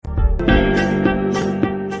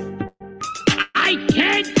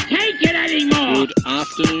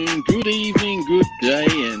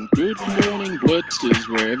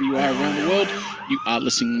wherever you are around the world. You are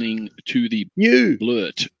listening to the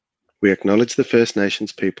Blurt. We acknowledge the First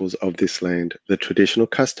Nations peoples of this land, the traditional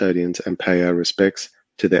custodians, and pay our respects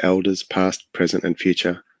to the elders past, present and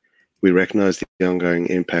future. We recognise the ongoing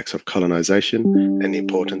impacts of colonisation and the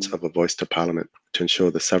importance of a voice to Parliament to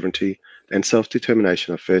ensure the sovereignty and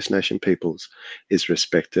self-determination of First Nation peoples is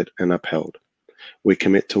respected and upheld. We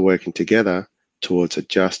commit to working together towards a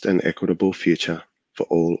just and equitable future for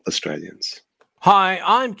all Australians. Hi,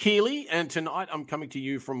 I'm Keely, and tonight I'm coming to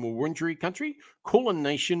you from Wurundjeri country, Kulin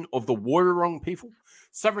Nation of the Woiwurrung people.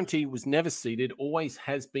 Sovereignty was never ceded, always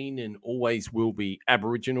has been and always will be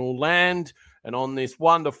Aboriginal land. And on this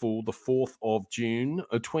wonderful, the 4th of June,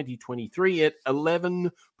 2023 at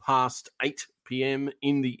 11 past 8 p.m.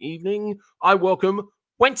 in the evening, I welcome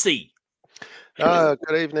Wency.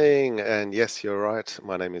 Good evening, and yes, you're right.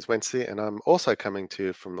 My name is Wency, and I'm also coming to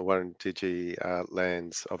you from the Wurundjeri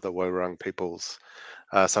lands of the Woiwurrung peoples.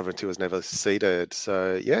 Sovereignty was never ceded,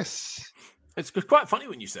 so yes. It's quite funny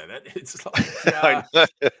when you say that. It's like,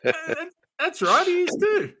 that's right, he is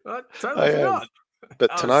too. I totally forgot.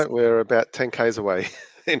 But tonight we're about 10 k's away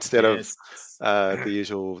instead of the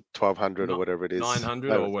usual 1,200 or whatever it is.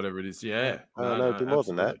 900 or whatever it is, yeah. No, it'd be more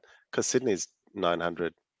than that, because Sydney's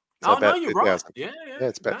 900. So no, you're right. Yeah,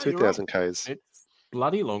 it's about 2,000 k's. It's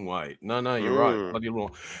bloody long way. No, you're right. Bloody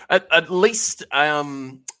long. At least a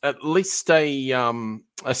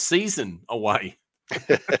season away.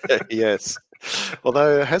 Yes.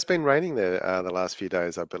 Although it has been raining there the last few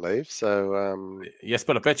days, I believe. So yes,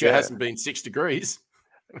 but I bet you it hasn't been 6 degrees.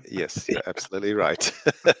 Yes, you're absolutely right.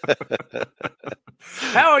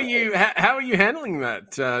 How are you handling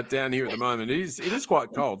that down here at the moment? It is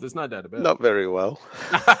quite cold. There's no doubt about it. Not very well.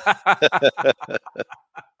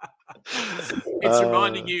 It's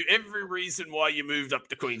reminding you every reason why you moved up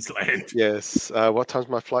to Queensland. Yes. What time's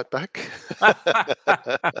my flight back?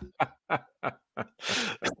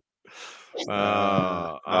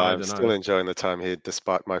 I'm still enjoying the time here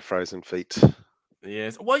despite my frozen feet.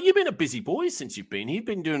 Yes. Well, you've been a busy boy since you've been here. You've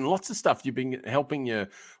been doing lots of stuff. You've been helping your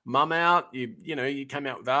mum out. You came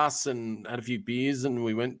out with us and had a few beers, and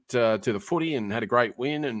we went to the footy and had a great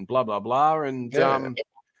win and blah, blah, blah. And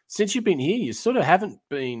since you've been here, you sort of haven't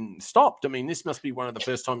been stopped. I mean, this must be one of the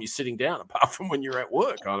first time you're sitting down, apart from when you're at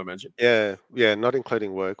work, I'd imagine. Yeah, not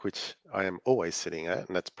including work, which I am always sitting at,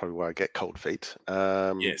 and that's probably why I get cold feet.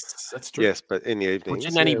 Yes, that's true. Yes, but in the evenings.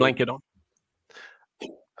 Put your nanny blanket on.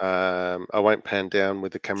 I won't pan down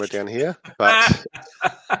with the camera down here, but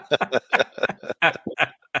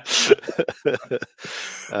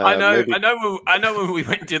I know when we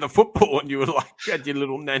went to the football and you were like, you had your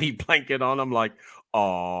little nanny blanket on. I'm like,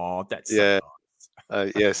 oh, that's so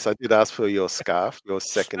nice. Yes, I did ask for your scarf, your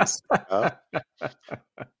second scarf,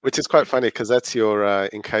 which is quite funny because that's your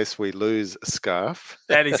in case we lose scarf.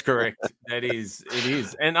 That is correct. It is.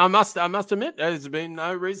 And I must admit, there's been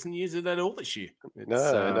no recent use of that all this year.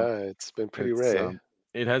 No, it's been pretty rare.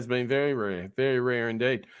 It has been very rare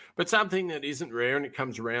indeed. But something that isn't rare, and it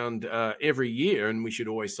comes around every year, and we should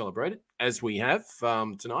always celebrate it, as we have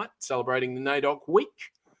tonight, celebrating the NAIDOC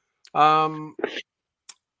week.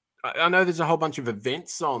 I know there's a whole bunch of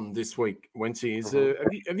events on this week, Wency.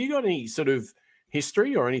 Have you got any sort of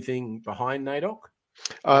history or anything behind NAIDOC?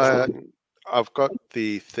 I've got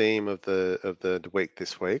the theme of the week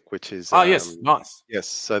this week, which is yes, nice. Yes,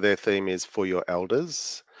 so their theme is for your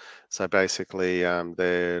elders. So basically,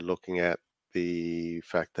 they're looking at the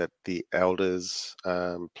fact that the elders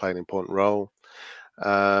play an important role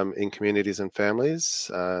in communities and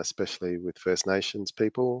families, especially with First Nations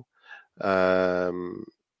people.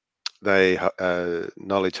 They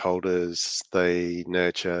knowledge holders, they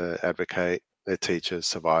nurture, advocate, they're teachers,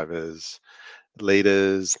 survivors,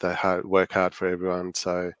 leaders, they work hard for everyone.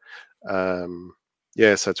 So, so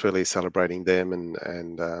it's really celebrating them.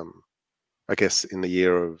 And I guess in the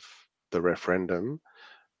year of the referendum,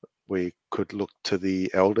 we could look to the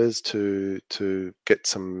elders to get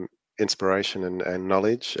some inspiration and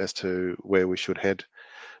knowledge as to where we should head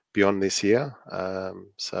beyond this year.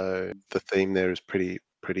 So the theme there is pretty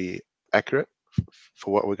accurate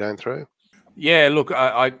for what we're going through. Yeah, look,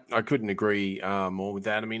 I couldn't agree more with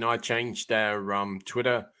that. I mean, I changed our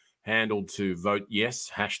Twitter handle to vote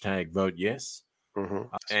yes, #vote yes.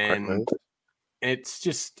 And it's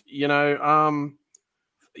just, for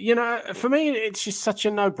me, it's just such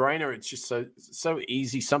a no-brainer. It's just so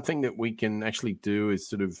easy. Something that we can actually do is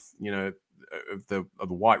sort of, of the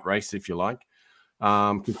white race, if you like,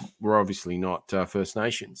 because we're obviously not First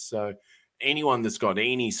Nations. So anyone that's got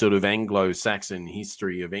any sort of Anglo-Saxon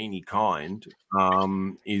history of any kind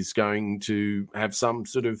is going to have some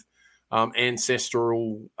sort of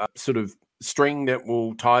ancestral sort of string that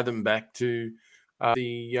will tie them back to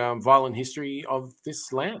the violent history of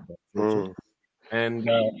this land. And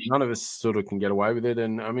none of us sort of can get away with it.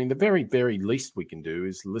 And I mean, the very, very least we can do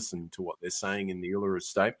is listen to what they're saying in the Uluru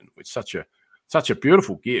Statement, which is such a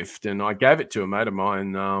beautiful gift. And I gave it to a mate of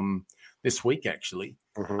mine this week, actually,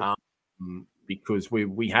 because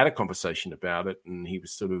we had a conversation about it, and he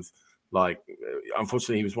was sort of like,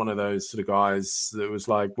 unfortunately, he was one of those sort of guys that was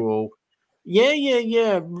like, well,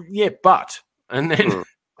 yeah, but, and then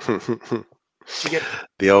you get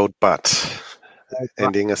the old but,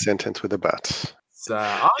 ending a sentence with a but. So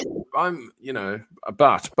I'm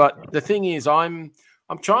but the thing is, I'm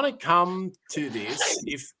trying to come to this.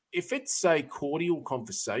 If it's a cordial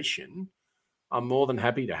conversation, I'm more than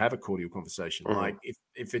happy to have a cordial conversation. Like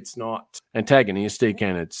if it's not antagonistic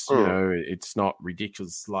and it's it's not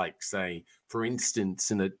ridiculous, like say, for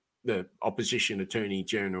instance, the opposition attorney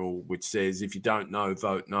general, which says if you don't know,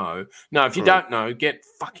 vote no. No, if you don't know, get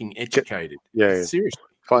fucking educated. Seriously,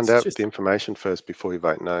 find out the information first before you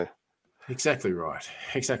vote no. Exactly right.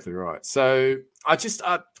 So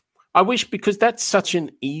I wish, because that's such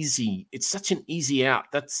an easy out.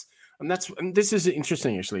 And this is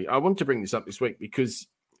interesting, actually. I wanted to bring this up this week because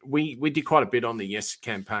we did quite a bit on the Yes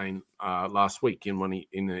campaign last week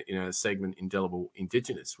in a segment, Indelible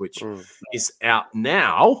Indigenous, which is out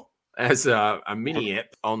now as a mini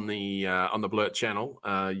app on the Blurt channel.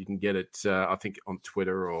 You can get it, I think, on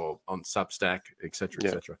Twitter or on Substack, etc.,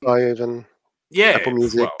 etc. Apple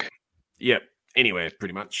Music. Anywhere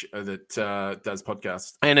pretty much that does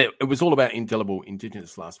podcasts. And it was all about Indelible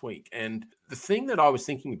Indigenous last week. And the thing that I was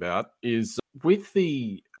thinking about is with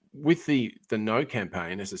the no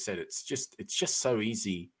campaign, as I said, it's just so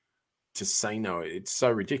easy to say no. It's so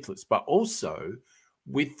ridiculous. But also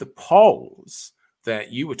with the polls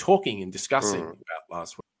that you were talking and discussing about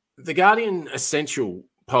last week, the Guardian Essential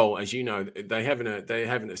poll, as you know, they have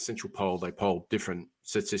an essential poll. They poll different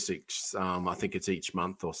statistics. I think it's each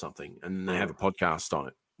month or something, and they have a podcast on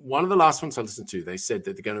it. One of the last ones I listened to, they said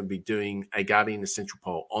that they're going to be doing a Guardian Essential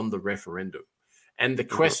poll on the referendum, and the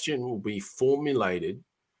question will be formulated,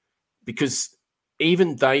 because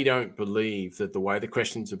even they don't believe that the way the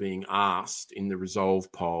questions are being asked in the Resolve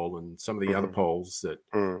poll and some of the other polls that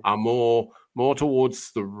are more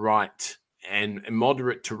towards the right and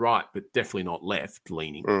moderate to right, but definitely not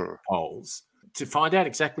left-leaning polls, to find out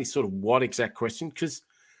exactly sort of what exact question. Because,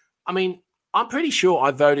 I mean, I'm pretty sure I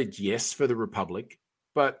voted yes for the Republic,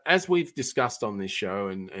 but as we've discussed on this show,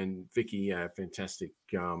 and Vicky, a fantastic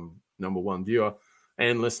number one viewer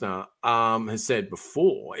and listener, has said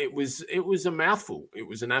before, it was a mouthful. It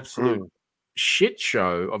was an absolute shit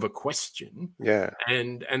show of a question. Yeah.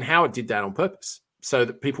 And how it did that on purpose, so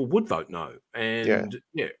that people would vote no. And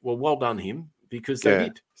well done him, because they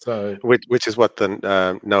did. So, which is what the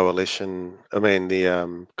coalition,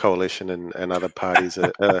 the coalition and other parties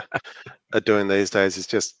are doing these days, is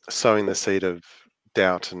just sowing the seed of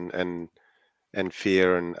doubt and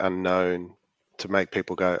fear and unknown to make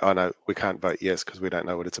people go, oh no, we can't vote yes because we don't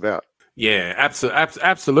know what it's about. Yeah,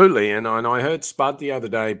 absolutely. And I heard Spud the other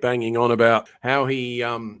day banging on about how he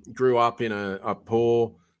grew up in a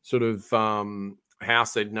poor sort of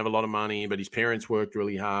house. They didn't have a lot of money, but his parents worked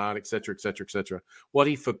really hard, et cetera, et cetera, et cetera. What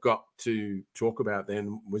he forgot to talk about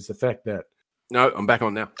then was the fact that, no, I'm back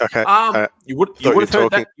on now. Okay. You would have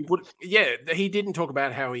heard that. He didn't talk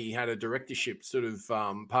about how he had a directorship sort of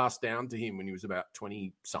passed down to him when he was about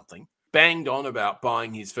 20 something. Banged on about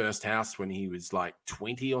buying his first house when he was like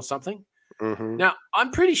 20 or something. Now,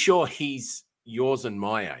 I'm pretty sure he's yours and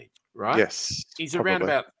my age, right? Yes. He's around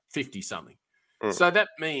about 50 something. So that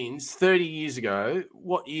means 30 years ago,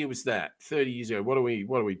 what year was that? 30 years ago, what are we,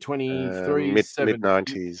 23?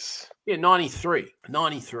 Mid-90s. Yeah, 93.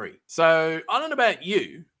 So I don't know about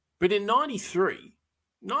you, but in 93,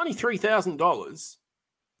 $93,000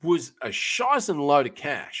 was a shizen load of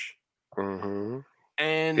cash.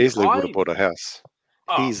 And easily would have bought a house.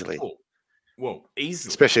 Easily. Well, easily.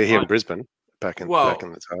 Especially here in Brisbane, back in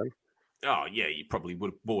the time. Oh, yeah, you probably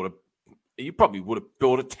would have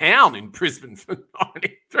bought a town in Brisbane for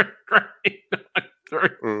 93 grand.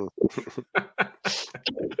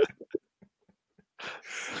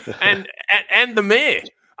 and the mayor.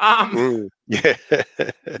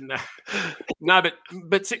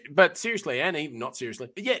 But seriously, and even not seriously,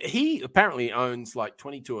 yeah, he apparently owns like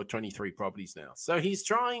 22 or 23 properties now. So he's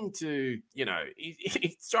trying to,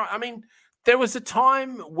 he's trying. I mean, there was a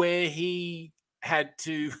time where he had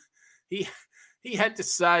to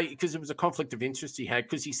say, because it was a conflict of interest he had,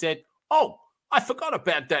 because he said, "Oh, I forgot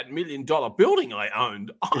about that $1 million building I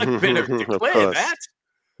owned. I better declare that."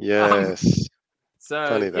 Yes.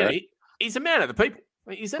 So yeah, he's a man of the people.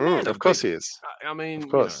 He's a man. Of course he is. I mean, Of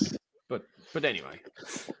course. but anyway.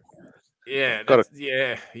 Yeah, Got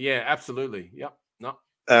yeah, absolutely. Yep. No.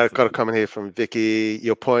 Got a comment here from Vicky.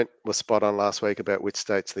 Your point was spot on last week about which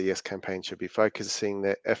states the Yes campaign should be focusing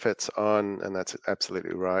their efforts on, and that's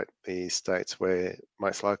absolutely right. The states where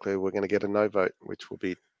most likely we're going to get a no vote, which will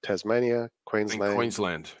be Tasmania, Queensland. And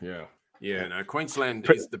Queensland, yeah. No, Queensland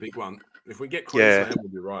is the big one. If we get Queensland,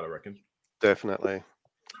 we'll be right, I reckon. Definitely.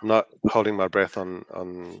 I'm not holding my breath on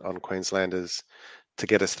Queenslanders to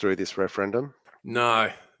get us through this referendum. No,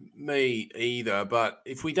 me either. But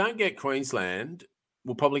if we don't get Queensland,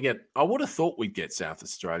 we'll probably get. I would have thought we'd get South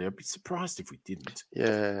Australia. I'd be surprised if we didn't.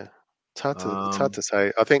 Yeah, it's hard to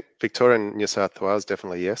say. I think Victoria and New South Wales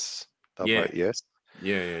definitely yes. They'll vote yes.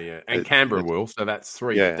 Yeah. And Canberra will. So that's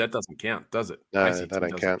 3. Yeah. But that doesn't count, does it? No, ACT they don't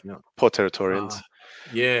doesn't count. Port Territorians.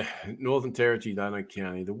 Yeah, Northern Territory, they don't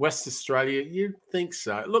count either. West Australia, you'd think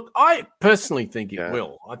so. Look, I personally think it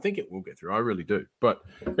will. I think it will get through. I really do. But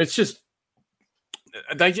it's just,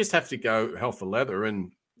 they just have to go hell for leather.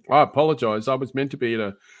 And I apologise. I was meant to be at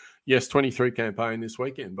a Yes 23 campaign this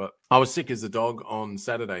weekend, but I was sick as a dog on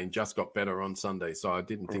Saturday and just got better on Sunday. So I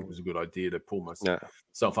didn't think it was a good idea to pull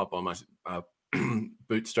myself up on my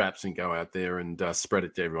bootstraps and go out there and spread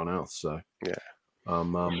it to everyone else. So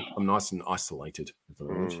I'm nice and isolated at the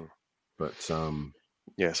moment. But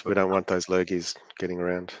yes, we don't want those lurgies getting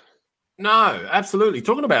around. No, absolutely.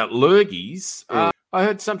 Talking about lurgies, I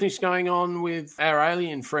heard something's going on with our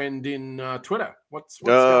alien friend in Twitter. What's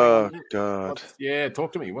going on there? God.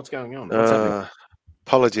 Talk to me. What's going on? What's happening?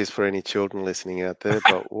 Apologies for any children listening out there,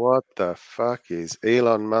 but what the fuck is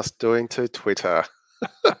Elon Musk doing to Twitter?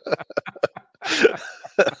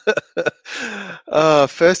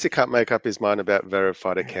 First, he can't make up his mind about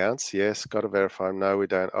verified accounts. Yes, got to verify them. No, we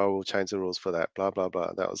don't. Oh, we'll change the rules for that. Blah, blah,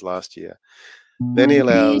 blah. That was last year. Then he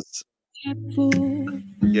allows...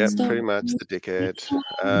 pretty much the dickhead.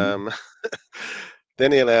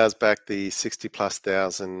 Then he allows back the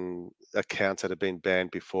 60,000+ accounts that have been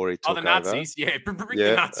banned before he took the Nazis. over. The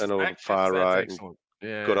Nazis and all back. the far right and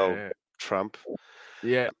good old Trump.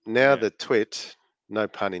 Now the twit, no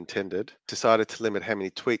pun intended, decided to limit how many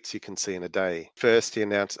tweets you can see in a day. First, he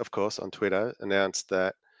announced, of course, on Twitter,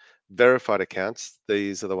 that verified accounts,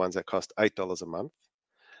 these are the ones that cost $8 a month,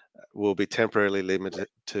 will be temporarily limited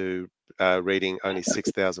to reading only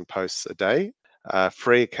 6,000 posts a day.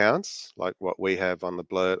 Free accounts, like what we have on the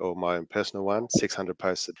Blurt or my own personal one, 600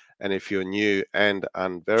 posts. And if you're new and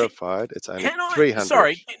unverified, it's only 300.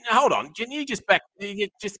 Sorry, hold on. Can you just back the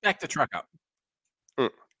truck up?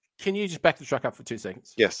 Can you just back the truck up for 2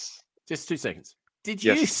 seconds? Yes. Just 2 seconds. Did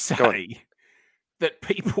you say that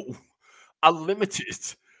people are limited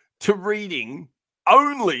to reading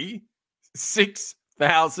only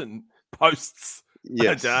 6,000 posts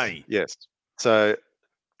a day? Yes. So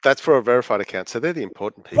that's for a verified account. So they're the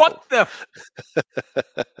important people. What the?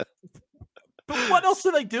 But what else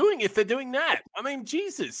are they doing if they're doing that? I mean,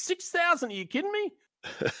 Jesus, 6,000? Are you kidding me?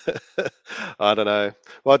 I don't know.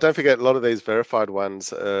 Well, don't forget, a lot of these verified ones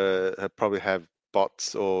probably have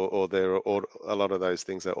bots or a lot of those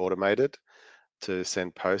things are automated to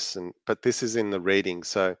send posts. But this is in the reading.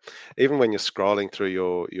 So even when you're scrolling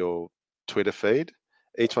through your Twitter feed,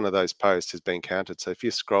 each one of those posts is being counted. So if you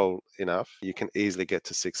scroll enough, you can easily get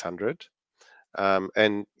to 600.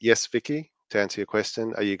 And yes, Vicky, to answer your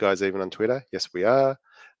question, are you guys even on Twitter? Yes, we are.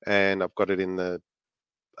 And I've got it in the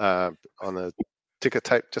on the ticker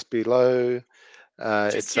tape just below.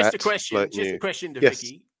 Just a question. Just a question to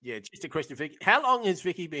Vicky. Yeah, just a question, Vicky. How long has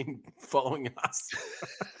Vicky been following us?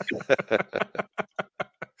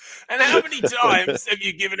 And how many times have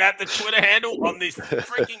you given out the Twitter handle on this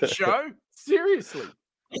freaking show? Seriously.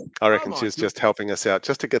 I reckon she's just helping us out,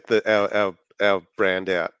 just to get our brand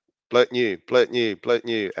out. Blurt new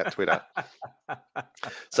at Twitter.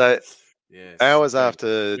 So hours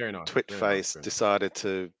after Twitface decided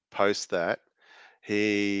to post that,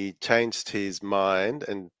 he changed his mind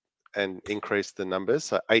and increased the numbers.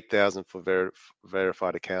 So 8,000 for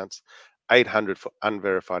verified accounts, 800 for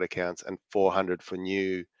unverified accounts, and 400 for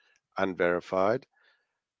new unverified.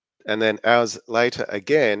 And then hours later,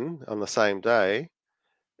 again on the same day,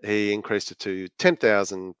 he increased it to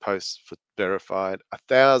 10,000 posts for verified,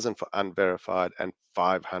 1,000 for unverified, and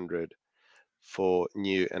 500 for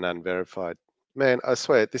new and unverified. Man, I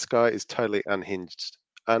swear this guy is totally unhinged.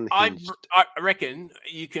 I reckon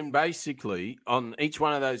you can basically, on each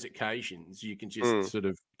one of those occasions, you can just sort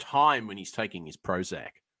of time when he's taking his Prozac.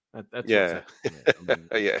 That's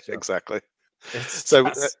exactly.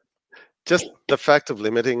 So just the fact of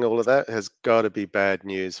limiting all of that has got to be bad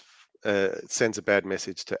news. It sends a bad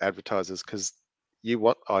message to advertisers because you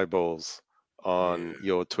want eyeballs on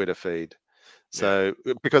your Twitter feed. So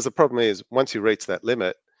because the problem is once you reach that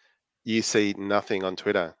limit, you see nothing on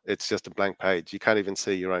Twitter. It's just a blank page. You can't even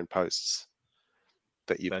see your own posts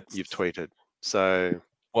that you've tweeted. So,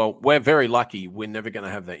 well, we're very lucky. We're never going to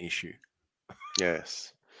have that issue.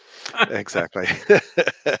 Yes, exactly.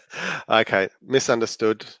 Okay,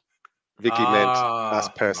 misunderstood. Vicky meant us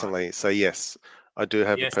personally. Right. So yes, I do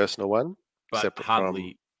have a personal one, but separate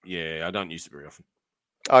hardly. I don't use it very often.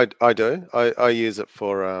 I do. I use it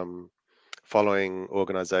for following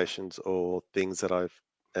organizations or things that I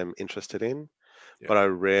am interested in, but I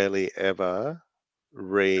rarely ever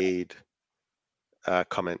read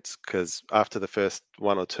comments, because after the first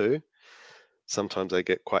one or two, sometimes they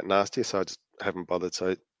get quite nasty, so I just haven't bothered.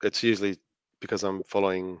 So it's usually because I'm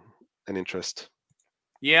following an interest.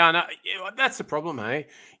 Yeah, I know. That's the problem, hey?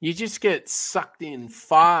 You just get sucked in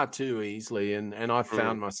far too easily, and I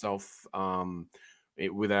found myself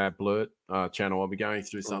with our Blurt channel, I'll be going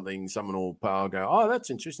through something, someone will go, oh,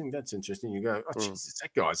 that's interesting. You go, oh, Jesus,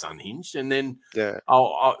 that guy's unhinged. And then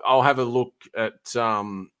I'll have a look at,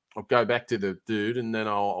 I'll go back to the dude, and then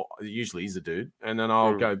usually he's a dude, and then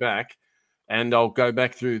I'll go back, and I'll go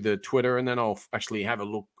back through the Twitter, and then I'll actually have a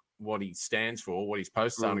look what he stands for, what his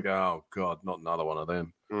posts are, and go, oh, God, not another one of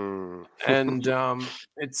them. And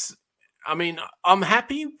I'm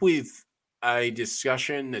happy with a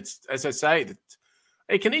discussion that's, as I say, that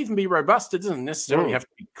it can even be robust. It doesn't necessarily have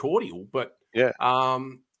to be cordial, but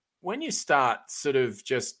when you start sort of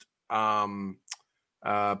just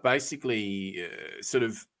basically sort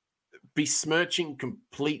of besmirching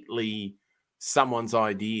completely someone's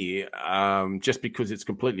idea just because it's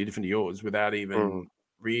completely different to yours without even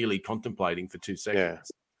really contemplating for 2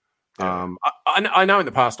 seconds. I know in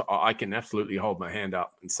the past I can absolutely hold my hand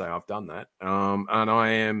up and say I've done that, and I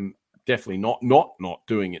am definitely not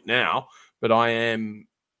doing it now, but I am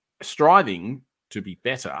striving to be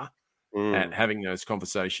better at having those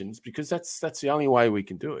conversations, because that's the only way we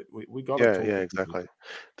can do it. We got to talk. Yeah, exactly.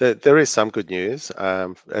 There is some good news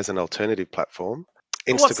as an alternative platform.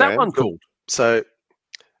 Instagram. What's that one called? So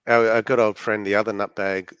our good old friend, the other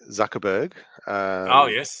nutbag, Zuckerberg.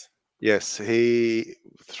 Yes, he,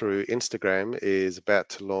 through Instagram, is about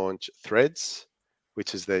to launch Threads,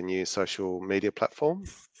 which is their new social media platform.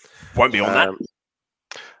 Won't be on that.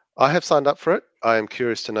 I have signed up for it. I am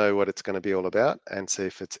curious to know what it's going to be all about and see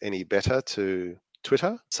if it's any better to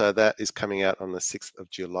Twitter. So that is coming out on the 6th of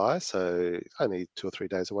July. So only 2 or 3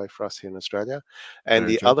 days away for us here in Australia. And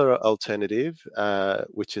the other alternative,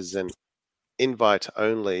 which is an invite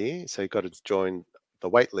only, so you've got to join the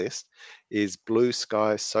wait list, is Blue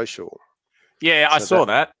Sky Social. Yeah, I saw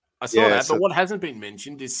that. But what hasn't been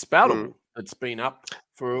mentioned is Spoutable. It's been up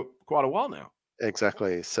for quite a while now.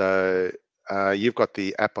 Exactly. So you've got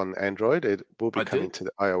the app on Android. It will be coming to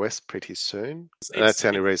the iOS pretty soon. And that's the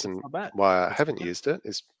only reason why I haven't used it,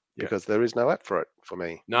 is because there is no app for it for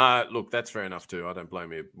me. No, look, that's fair enough too. I don't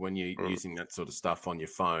blame you. When you're using that sort of stuff on your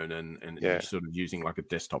phone and you're sort of using like a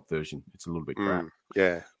desktop version, it's a little bit crap.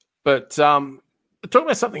 Yeah. But talking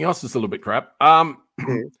about something else that's a little bit crap.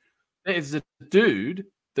 There's a dude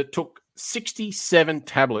that took 67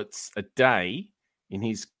 tablets a day in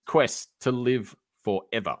his quest to live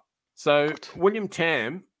forever. So William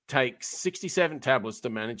Tam takes 67 tablets to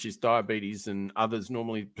manage his diabetes and others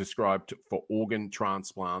normally prescribed for organ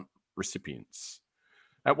transplant recipients.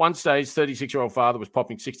 At one stage, 36-year-old father was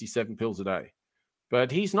popping 67 pills a day.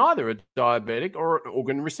 But he's neither a diabetic or an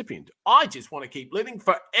organ recipient. I just want to keep living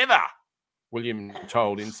forever, William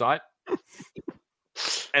told Insight.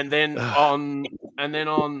 And then on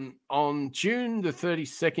June the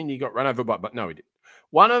 32nd, he got run over by, but no, he didn't.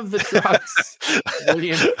 One of the drugs,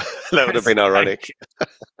 William. That would have been ironic.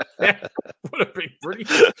 Would have been pretty.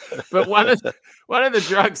 But one of the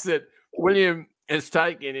drugs that William has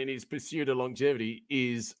taken in his pursuit of longevity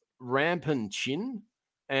is Rampancin,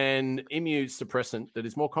 an immunosuppressant that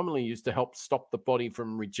is more commonly used to help stop the body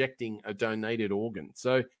from rejecting a donated organ.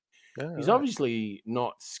 So he's obviously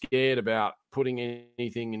not scared about putting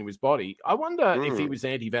anything into his body. I wonder if he was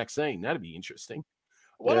anti-vaccine. That'd be interesting.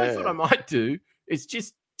 What I thought I might do is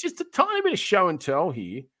just a tiny bit of show and tell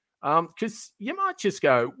here, because you might just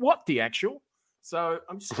go, what the actual? So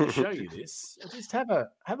I'm just going to show you this. Just have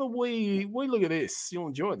a wee look at this. You'll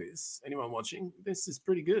enjoy this. Anyone watching? This is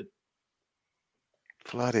pretty good.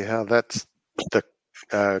 Bloody hell, that's the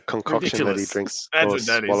concoction that he drinks or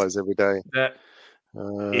swallows every day. That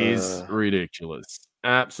is ridiculous.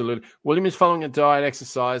 Absolutely. William is following a diet,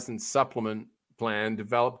 exercise, and supplement plan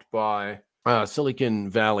developed by Silicon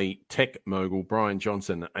Valley tech mogul Brian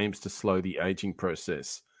Johnson that aims to slow the aging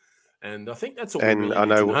process. And I think that's all. And I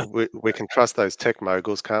know we can trust those tech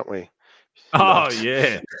moguls, can't we? Oh, Not.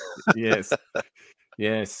 yeah. Yes.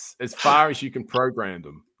 Yes. As far as you can program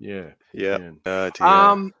them. Yeah. Yeah. You Dear.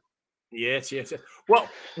 can. Yes. Well,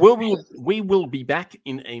 we will be back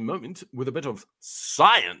in a moment with a bit of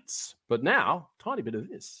science. But now, tiny bit of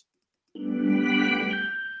this.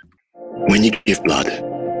 When you give blood,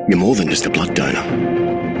 you're more than just a blood donor.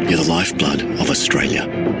 You're the lifeblood of Australia.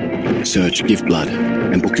 Search Give Blood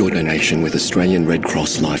and book your donation with Australian Red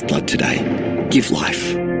Cross Lifeblood today. Give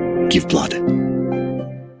life. Give blood.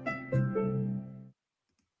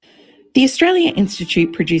 The Australia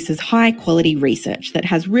Institute produces high-quality research that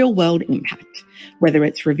has real-world impact, whether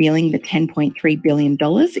it's revealing the $10.3 billion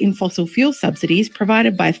in fossil fuel subsidies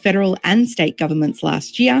provided by federal and state governments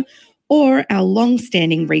last year, or our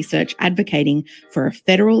long-standing research advocating for a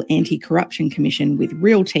federal anti-corruption commission with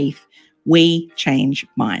real teeth. We change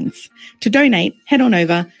minds. To donate, head on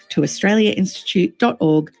over to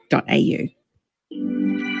australiainstitute.org.au.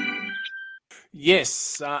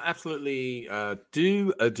 Yes, absolutely.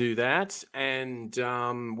 Do that, and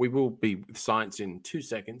we will be with science in 2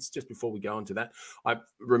 seconds. Just before we go into that, I'm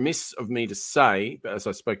remiss of me to say, as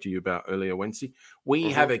I spoke to you about earlier, Wednesday,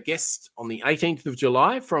 we have a guest on the 18th of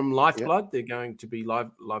July from Lifeblood. They're going to be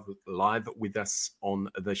live with us on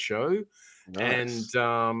the show. Nice.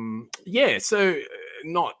 And so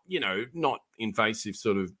not invasive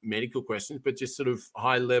sort of medical questions, but just sort of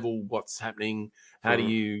high level, what's happening, how do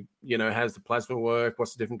you how does the plasma work,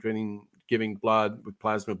 what's the difference between giving blood with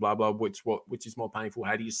plasma, blah blah, which is more painful,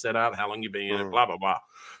 how do you set up, how long you've been in it, blah blah blah.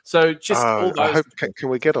 So just all those. I hope, can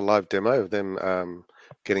we get a live demo of them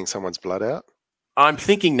getting someone's blood out? I'm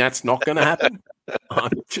thinking that's not going to happen. I'm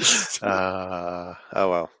just oh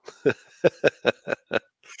well.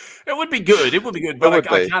 It would be good. It would be good, but I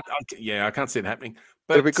can't see it happening.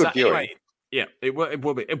 But it'll be good viewing. Anyway, yeah, it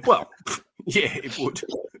will be. Well, yeah, it would.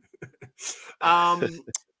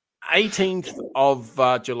 18th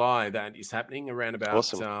of July, that is happening around about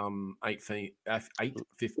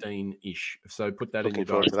 8:15 ish. So put that in your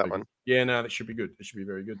diary. That one. Yeah, no, that should be good. It should be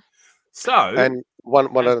very good. So, and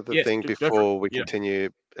one other thing before we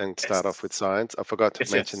continue and start off with science, I forgot to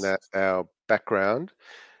mention that our background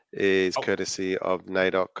is courtesy of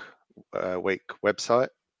NAIDOC Week website.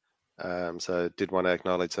 So did want to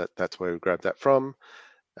acknowledge that that's where we grabbed that from,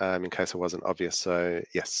 in case it wasn't obvious. So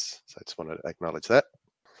yes, so I just wanted to acknowledge that.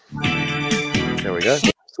 There we go.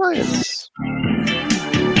 Science.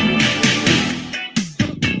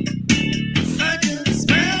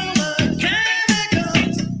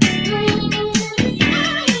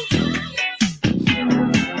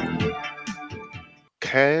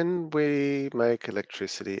 Can we make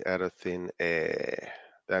electricity out of thin air?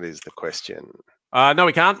 That is the question. No,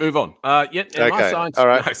 we can't. Move on. Okay. Science. All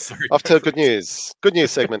right. No, sorry. Off to good news. Good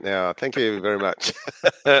news segment now. Thank you very much.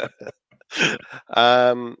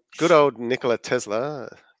 Good old Nikola Tesla.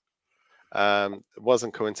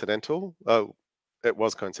 Wasn't coincidental. Oh, it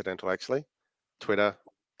was coincidental actually. Twitter,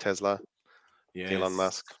 Tesla, Elon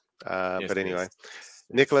Musk. But anyway,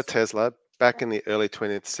 Nikola Tesla, back in the early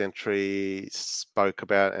 20th century, spoke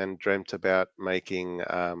about and dreamt about making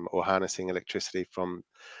or harnessing electricity from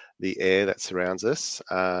the air that surrounds us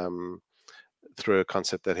through a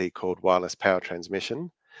concept that he called wireless power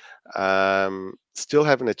transmission. Still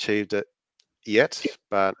haven't achieved it yet,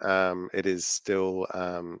 but it is still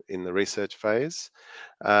in the research phase.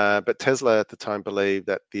 But Tesla at the time believed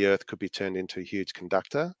that the Earth could be turned into a huge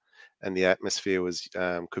conductor, and the atmosphere was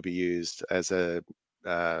could be used as a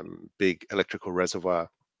big electrical reservoir.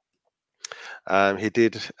 He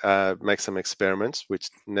did make some experiments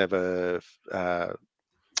which never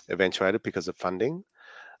eventuated because of funding.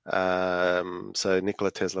 So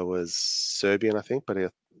Nikola Tesla was Serbian, I think, but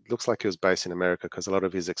it looks like he was based in America because a lot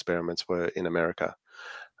of his experiments were in America.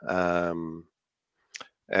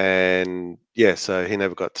 And yeah, so he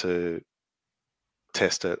never got to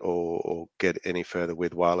test it or get any further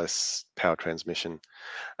with wireless power transmission.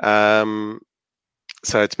 So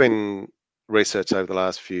it's been researched over the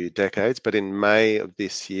last few decades, but in May of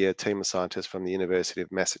this year, a team of scientists from the University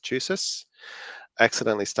of Massachusetts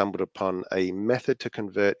accidentally stumbled upon a method to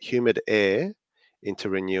convert humid air into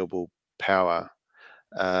renewable power.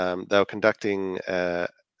 They were conducting an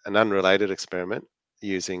unrelated experiment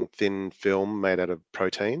using thin film made out of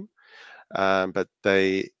protein, but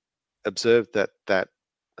they observed that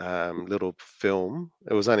little film,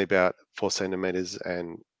 it was only about 4 centimeters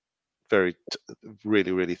and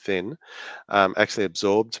really, really thin, actually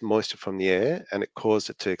absorbed moisture from the air, and it caused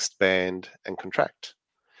it to expand and contract.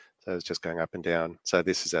 So it's just going up and down. So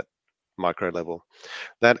this is at micro level.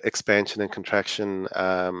 That expansion and contraction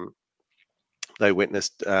they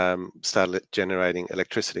witnessed started generating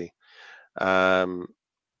electricity.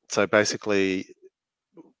 So basically,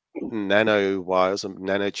 nanowires and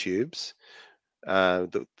nanotubes,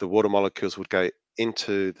 the water molecules would go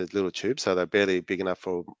into the little tube, so they're barely big enough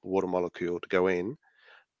for a water molecule to go in,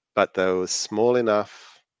 but they were small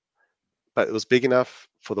enough, but it was big enough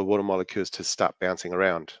for the water molecules to start bouncing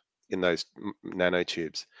around in those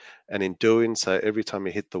nanotubes. And in doing so, every time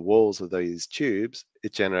you hit the walls of these tubes,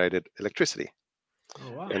 it generated electricity.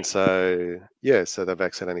 Oh, wow. And so, so they've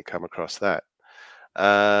accidentally come across that.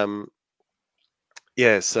 So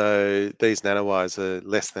these nanowires are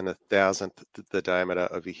less than 1,000th the diameter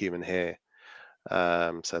of a human hair.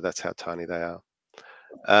 So that's how tiny they are.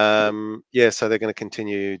 So they're going to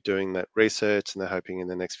continue doing that research, and they're hoping in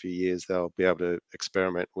the next few years they'll be able to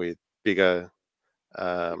experiment with bigger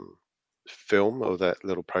film or that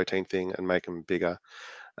little protein thing and make them bigger,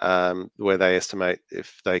 where they estimate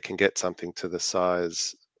if they can get something to the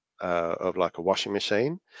size of like a washing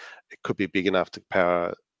machine, it could be big enough to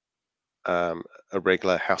power a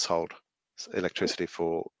regular household electricity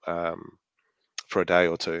for a day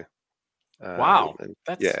or two. Wow,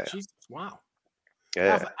 Jesus, wow.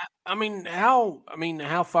 Yeah.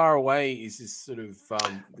 How far away is this sort of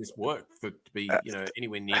this work for it to be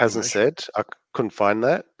anywhere near? Hasn't said. I couldn't find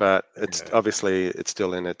that, but it's obviously it's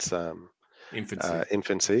still in its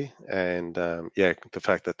infancy, and the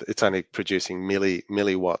fact that it's only producing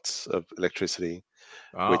milliwatts of electricity,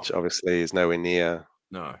 which obviously is nowhere near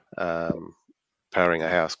powering a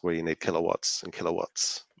house where you need kilowatts and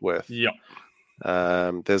kilowatts worth. Yep.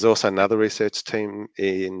 There's also another research team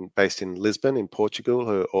based in Lisbon in Portugal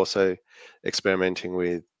who are also experimenting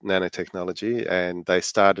with nanotechnology, and they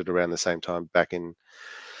started around the same time back in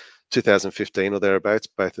 2015 or thereabouts,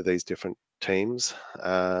 both of these different teams,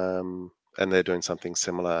 and they're doing something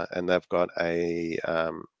similar, and they've got a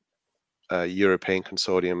European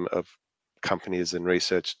consortium of companies and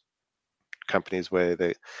research companies where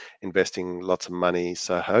they're investing lots of money.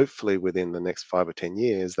 So hopefully within the next 5 or 10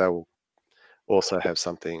 years, they will also have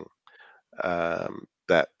something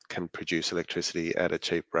that can produce electricity at a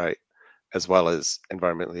cheap rate, as well as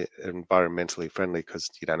environmentally friendly, because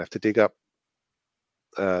you don't have to dig up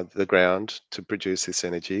the ground to produce this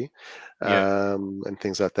energy, and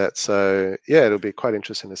things like that. So it'll be quite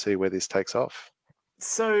interesting to see where this takes off.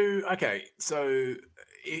 So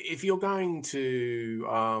if you're going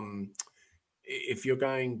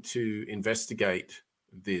to investigate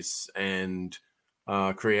this and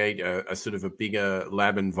create a sort of a bigger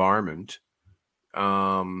lab environment,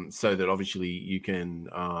 so that obviously you can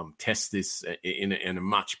test this in a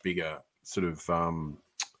much bigger sort of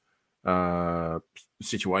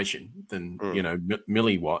situation than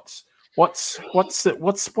milliwatts. What's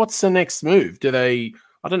the next move? Do they?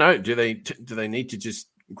 I don't know. Do they need to just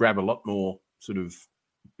grab a lot more sort of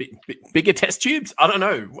bigger test tubes? I don't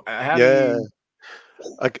know. I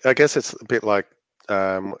guess it's a bit like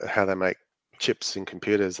how they make chips in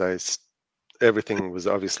computers. Everything was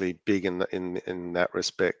obviously big in that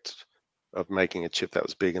respect of making a chip that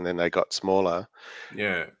was big, and then they got smaller.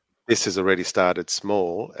 Yeah, this has already started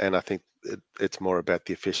small, and I think it's more about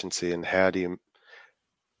the efficiency and how do you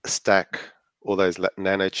stack all those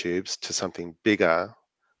nanotubes to something bigger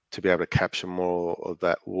to be able to capture more of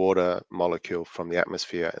that water molecule from the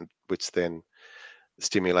atmosphere, and which then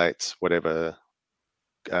stimulates whatever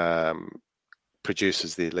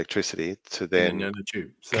produces the electricity to then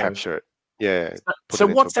capture it. Yeah. So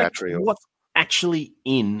what's actually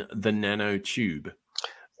in the nanotube?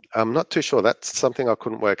 I'm not too sure. That's something I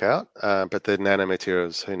couldn't work out. But the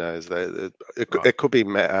nanomaterials, who knows? It could be.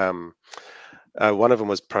 One of them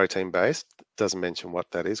was protein based. Doesn't mention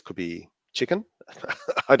what that is. Could be chicken.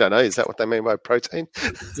 I don't know. Is that what they mean by protein?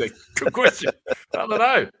 It's a good question. I don't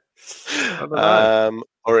know.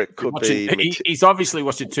 Or it could be. He's obviously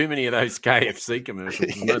watching too many of those KFC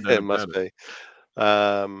commercials. It must be.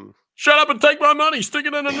 Shut up and take my money. Stick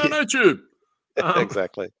it in a nanotube.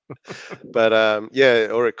 Exactly. But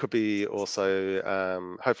or it could be also,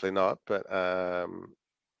 hopefully not, but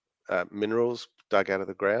minerals dug out of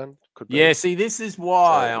the ground. Could be. Yeah, see, this is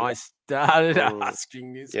why I started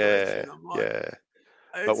asking this question.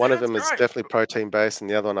 But one of them is definitely protein based, and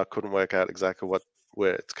the other one I couldn't work out exactly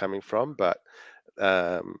where it's coming from. But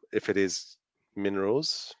if it is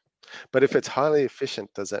minerals, but if it's highly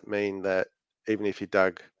efficient, does that mean that even if you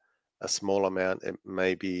dug a small amount, it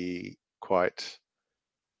may be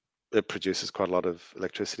it produces quite a lot of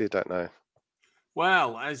electricity? I don't know.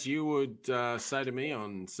 Well, as you would say to me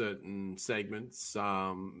on certain segments,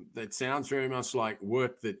 that sounds very much like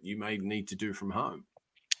work that you may need to do from home.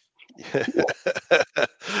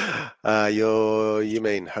 You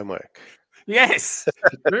mean homework? Yes,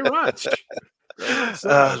 very much.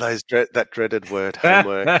 That dreaded word,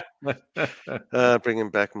 homework. Bringing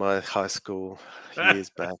back my high school years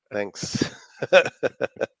back. Thanks.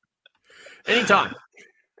 Anytime.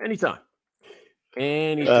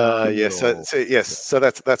 So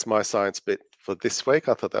that's my science bit for this week.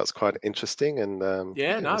 I thought that was quite interesting, and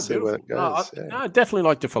we'll see where it goes. I'd definitely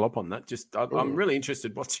like to follow up on that. I'm really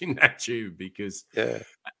interested what's in that tube, because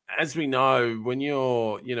as we know, when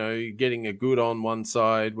you're getting a good on one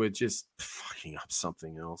side, we're just fucking up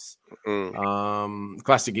something else.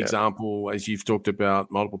 Classic example, as you've talked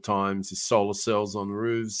about multiple times, is solar cells on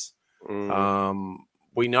roofs.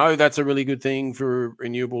 We know that's a really good thing for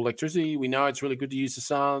renewable electricity. We know it's really good to use the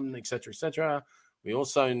sun, et cetera, et cetera. We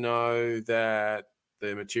also know that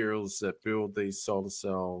the materials that build these solar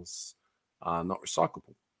cells are not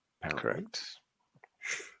recyclable, apparently. Correct.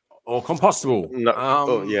 Or compostable.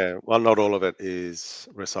 Well, not all of it is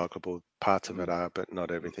recyclable. Parts of it are, but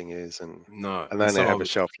not everything is. And they only have a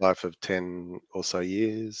shelf life of 10 or so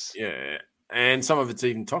years. Yeah. And some of it's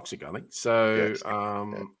even toxic, I think. So,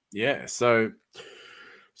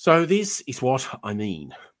 So this is what I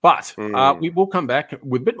mean. But we will come back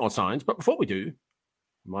with a bit more science. But before we do,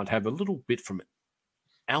 we might have a little bit from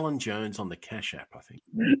Alan Jones on the Cash App, I think.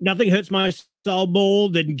 Nothing hurts my soul more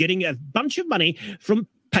than getting a bunch of money from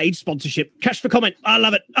paid sponsorship. Cash for comment. I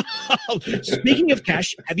love it. Speaking of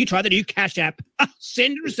cash, have you tried the new Cash App?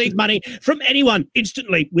 Send and receive money from anyone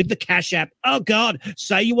instantly with the Cash App. Oh, God.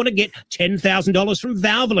 Say you want to get $10,000 from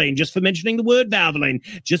Valvoline just for mentioning the word Valvoline.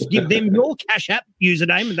 Just give them your Cash App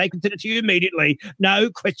username and they can send it to you immediately. No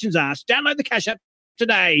questions asked. Download the Cash App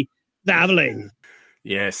today. Valvoline.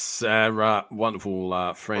 Yes,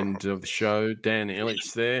 wonderful friend of the show, Dan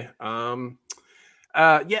Illich there.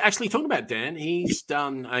 Actually, talking about Dan, he's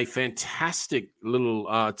done a fantastic little.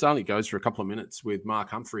 It only goes for a couple of minutes with Mark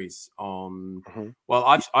Humphreys on. Well,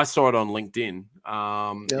 I saw it on LinkedIn.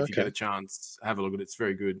 If you get a chance, have a look at it. It's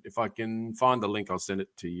very good. If I can find the link, I'll send it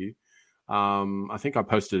to you. I think I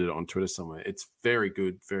posted it on Twitter somewhere. It's very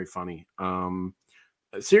good, very funny.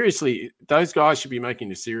 Seriously, those guys should be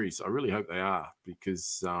making a series. I really hope they are,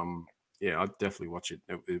 because I'd definitely watch it.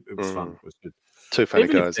 It was fun. It was good. Two funny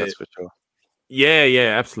guys, that's for sure.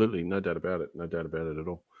 Yeah, absolutely. No doubt about it. No doubt about it at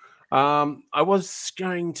all. I was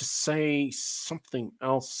going to say something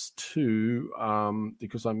else too,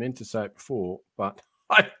 because I meant to say it before, but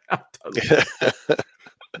I totally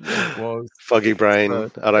it was foggy brain. I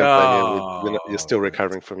don't blame you. You're still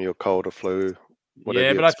recovering from your cold or flu,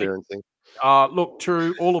 whatever you're experiencing. Look,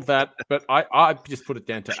 true, all of that, but I just put it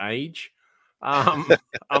down to age. I'm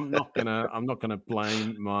not gonna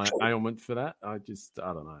blame my ailment for that. I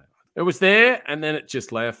don't know. It was there, and then it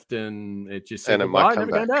just left, and it just said, and it might come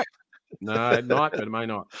back. No, it might, but it may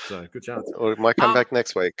not. So good chance. Or it might come back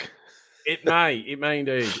next week. It may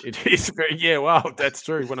indeed. It is very, well, that's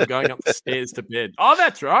true. When I'm going up the stairs to bed. Oh,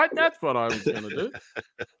 that's right. That's what I was going to do.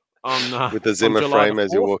 With the Zimmer frame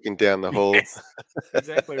as you're walking down the hall. Yes,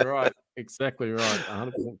 exactly right.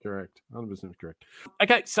 100% correct. 100% correct.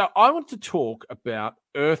 Okay, so I want to talk about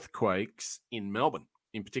earthquakes in Melbourne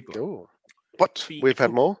in particular. Ooh. What? We've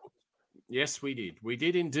had more? Yes, we did. We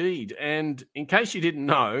did indeed. And in case you didn't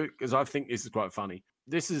know, because I think this is quite funny,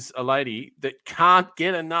 this is a lady that can't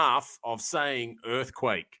get enough of saying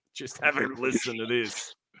earthquake. Just have a listen to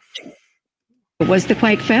this. Was the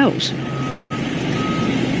quake felt?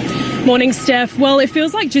 Morning, Steph. Well, it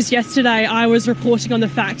feels like just yesterday I was reporting on the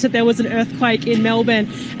fact that there was an earthquake in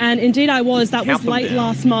Melbourne, and indeed I was. That was late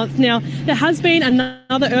last month. Now, there has been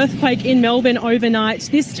another earthquake in Melbourne overnight,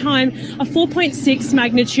 this time a 4.6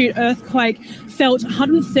 magnitude earthquake felt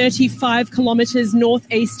 135 kilometres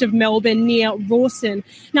northeast of Melbourne near Rawson.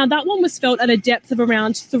 Now, that one was felt at a depth of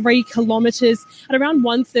around 3 kilometres at around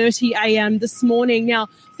 1:30 a.m. this morning. Now,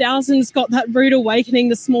 thousands got that rude awakening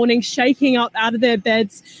this morning, shaking up out of their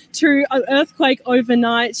beds to an earthquake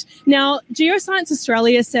overnight. Now, Geoscience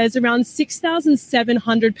Australia says around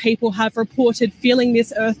 6,700 people have reported feeling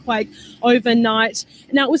this earthquake overnight.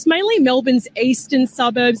 Now, it was mainly Melbourne's eastern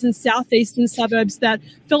suburbs and southeastern suburbs that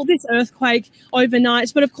felt this earthquake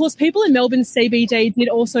overnight. But of course, people in Melbourne CBD did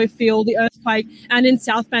also feel the earthquake, and in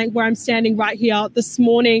South Bank, where I'm standing right here this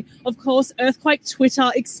morning, of course, earthquake Twitter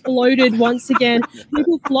exploded once again.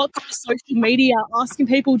 People flocked to social media asking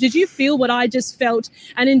people, did you feel what I just felt?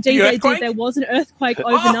 And indeed they did. There was an earthquake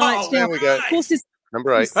overnight. There we go. Of course, this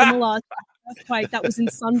Number 8. similar earthquake that was in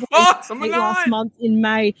Sunbury last month in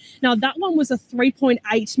May. Now, that one was a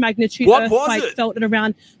 3.8 magnitude earthquake felt at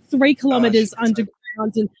around 3 kilometres underground.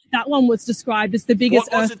 And that one was described as the biggest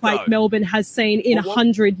earthquake Melbourne has seen in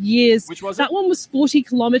 100 years. Which was that one was 40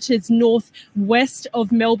 kilometres northwest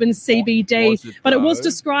of Melbourne CBD, but it was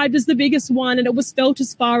described as the biggest one, and it was felt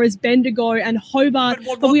as far as Bendigo and Hobart.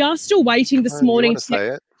 But we are still waiting this morning to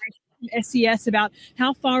get from SES about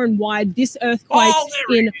how far and wide this earthquake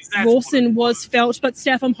in Rawson was felt. But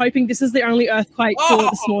Steph, I'm hoping this is the only earthquake for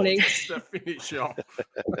this morning. That's the finish off.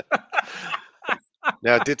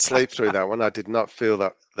 Now, I did sleep through that one. I did not feel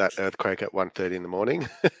that earthquake at 1:30 in the morning.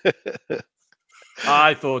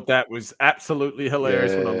 I thought that was absolutely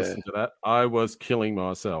hilarious when I listened to that. I was killing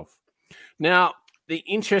myself. Now, the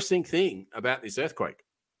interesting thing about this earthquake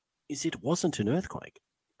is it wasn't an earthquake.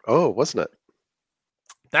 Oh, wasn't it?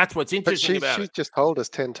 That's what's interesting about it. She just told us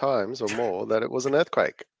 10 times or more that it was an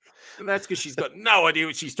earthquake. And that's because she's got no idea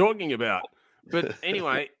what she's talking about. But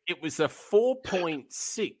anyway, it was a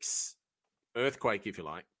 4.6 earthquake, if you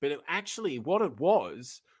like. But what it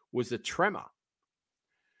was a tremor.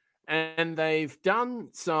 And they've done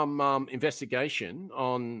some investigation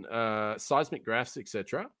on seismic graphs,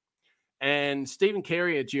 etc. And Stephen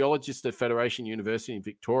Carey, a geologist at Federation University in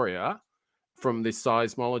Victoria from the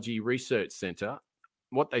Seismology Research Centre,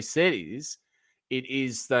 what they said is it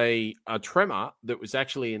is a tremor that was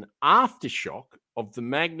actually an aftershock of the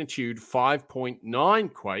magnitude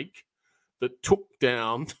 5.9 quake that took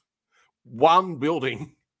down one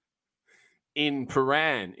building in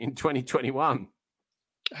Paran in 2021.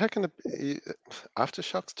 How can it be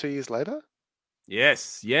aftershocks 2 years later?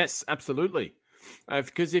 Yes, absolutely.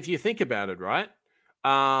 Because if you think about it, right,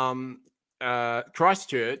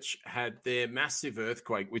 Christchurch had their massive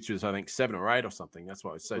earthquake, which was, I think, 7 or 8 or something. That's why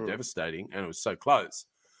it was so devastating, and it was so close.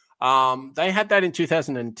 They had that in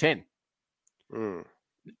 2010.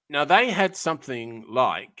 Now, they had something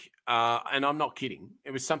like, and I'm not kidding,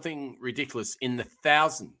 it was something ridiculous in the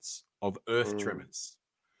thousands of earth tremors.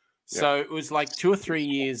 So it was like 2 or 3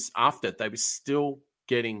 years after, they were still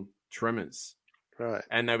getting tremors. Right.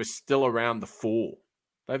 And they were still around the 4.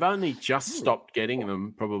 They've only just stopped getting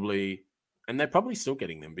them probably, and they're probably still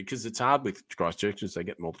getting them because it's hard with Christchurch because they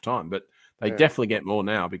get them all the time, but they definitely get more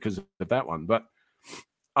now because of that one. But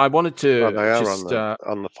I wanted to they are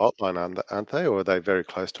on the fault line, aren't they? Or are they very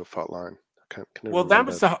close to a fault line?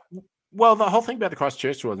 The whole thing about the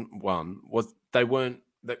Christchurch one was they were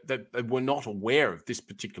not aware of this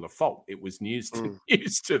particular fault. It was news to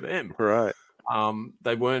them. Right.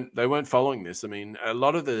 They weren't following this. I mean, a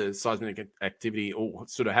lot of the seismic activity all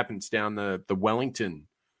sort of happens down the Wellington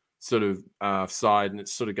sort of side, and it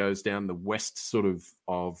sort of goes down the west sort of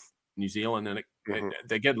New Zealand, and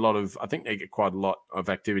they get a lot of. I think they get quite a lot of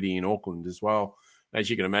activity in Auckland as well. As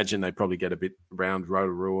you can imagine, they probably get a bit around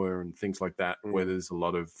Rotorua and things like that, where there's a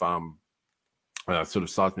lot of sort of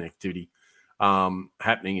seismic activity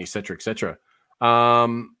happening, etc., etc.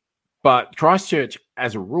 But Christchurch,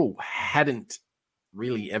 as a rule, hadn't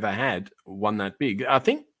really ever had one that big. I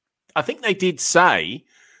think they did say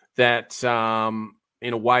that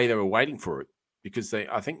in a way they were waiting for it because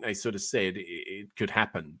I think they sort of said it could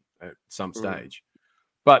happen at some stage.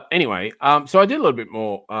 But anyway, so I did a little bit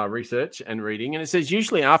more research and reading, and it says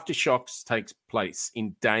usually aftershocks takes place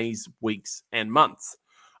in days, weeks, and months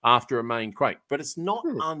after a main quake. But it's not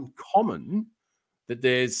uncommon that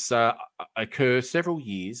there's occur several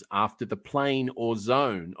years after the plane or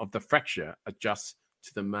zone of the fracture adjusts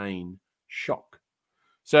to the main shock.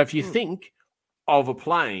 So if you think of a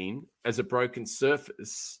plane as a broken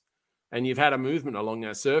surface and you've had a movement along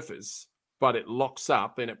that surface, but it locks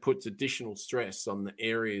up and it puts additional stress on the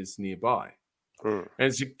areas nearby. And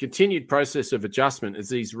it's a continued process of adjustment as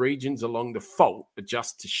these regions along the fault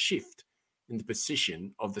adjust to shift in the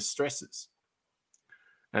position of the stresses.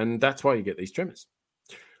 And that's why you get these tremors.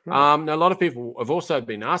 Now, a lot of people have also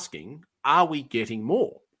been asking, are we getting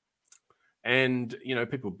more? And,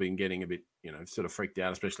 people have been getting a bit, sort of freaked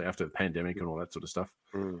out, especially after the pandemic and all that sort of stuff.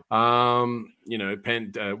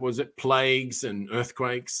 Was it plagues and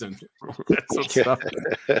earthquakes and all that sort of stuff?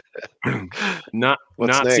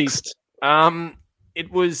 What's Nazis. next?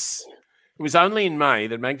 It was only in May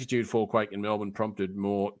that magnitude 4 quake in Melbourne prompted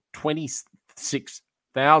more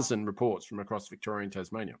 26,000 reports from across Victoria and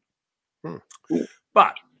Tasmania.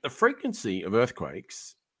 But the frequency of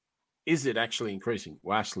earthquakes, is it actually increasing?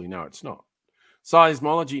 Well, actually, no, it's not.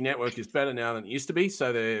 Seismology network is better now than it used to be,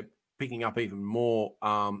 so they're picking up even more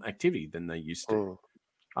activity than they used to.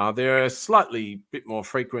 They're slightly bit more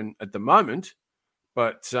frequent at the moment,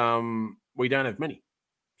 but we don't have many.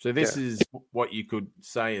 So this is what you could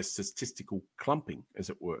say is statistical clumping, as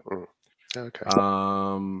it were. Okay.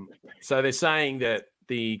 So they're saying that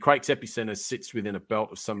the quake's epicenter sits within a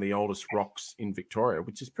belt of some of the oldest rocks in Victoria,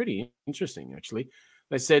 which is pretty interesting, actually.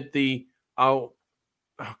 They said I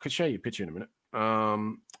could show you a picture in a minute.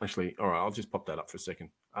 Actually, all right, I'll just pop that up for a second.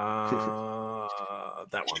 That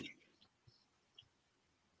one.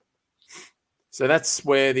 So that's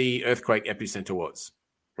where the earthquake epicenter was.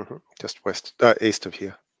 Mm-hmm. Just east of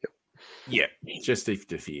here. Yep. Yeah, just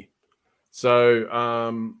east of here.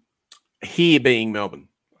 So here being Melbourne,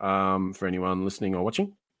 for anyone listening or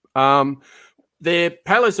watching. They're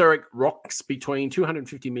Paleozoic rocks between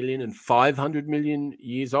 250 million and 500 million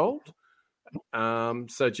years old.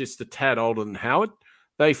 So just a tad older than Howard.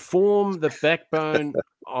 They form the backbone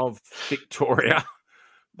of Victoria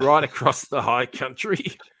right across the high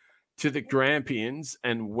country to the Grampians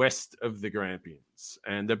and west of the Grampians.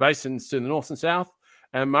 And the basins to the north and south,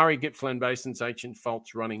 and Murray-Gippsland Basin's ancient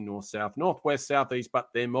faults running north-south, northwest, southeast, but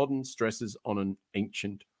they're modern stresses on an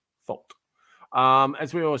ancient fault.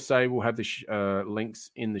 As we always say, we'll have the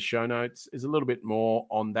links in the show notes. There's a little bit more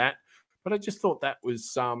on that, but I just thought that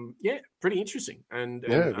was, pretty interesting and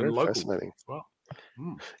very local fascinating as well.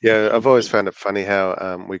 Yeah, I've always found it funny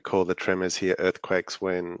how we call the tremors here earthquakes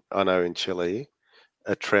when I know in Chile,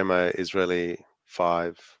 a tremor is really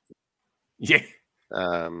 5. Yeah.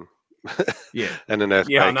 Yeah. And an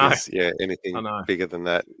earthquake is anything bigger than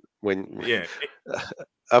that.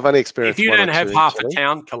 I've only experienced. If you don't have half a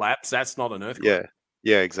town collapse, that's not an earthquake.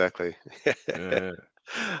 Yeah, exactly.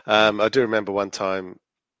 I do remember one time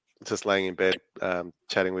just laying in bed,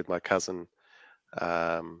 chatting with my cousin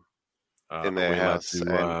in their house.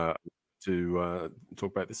 To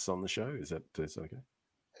talk about this on the show? Is that okay?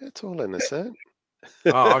 It's all innocent.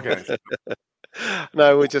 Oh, okay.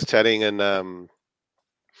 No, we're just chatting, and I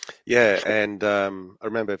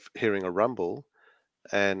remember hearing a rumble,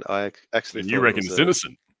 and I actually you reckon it's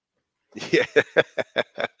innocent? Yeah.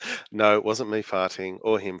 No, it wasn't me farting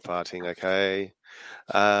or him farting. Okay,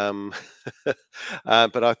 but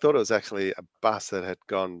I thought it was actually a bus that had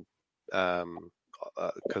gone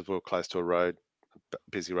because we were close to a road,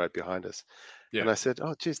 busy road behind us. Yeah. And I said,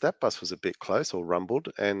 "Oh, geez, that bus was a bit close or rumbled."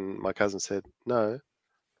 And my cousin said, "No,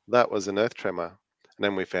 that was an earth tremor." And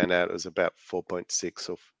then we found out it was about 4.6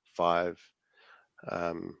 or 5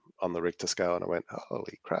 on the Richter scale. And I went,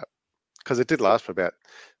 "Holy crap." Because it did last for about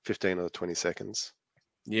 15 or 20 seconds.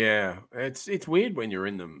 Yeah, it's weird when you're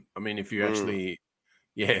in them. I mean, if you actually,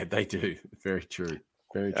 they do. Very true.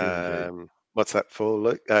 Very true. What's that for,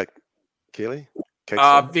 Luke? Keely?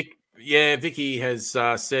 Vicky has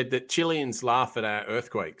said that Chileans laugh at our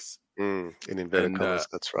earthquakes. In inverted commas,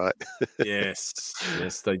 that's right. yes,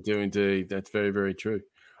 they do indeed. That's very, very true.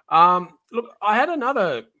 Look, I had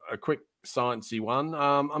a quick sciencey one.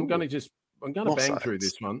 I'm going to bang science through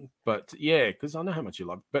this one, but because I know how much you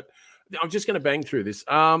love it. But I'm just going to bang through this.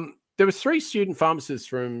 There was 3 student pharmacists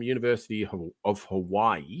from University of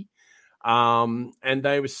Hawaii, and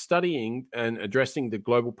they were studying and addressing the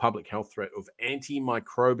global public health threat of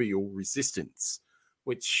antimicrobial resistance,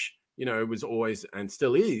 which was always and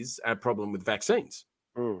still is a problem with vaccines.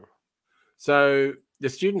 So the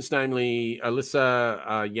students, namely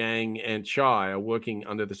Alyssa, Yang, and Chai, are working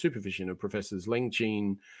under the supervision of Professors Leng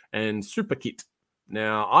Chin and Supakit.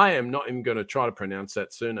 Now, I am not even going to try to pronounce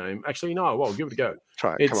that surname. Actually, no, well, give it a go.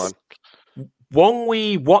 Try it, come on.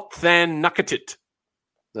 Wongwi Wathan Nukatit.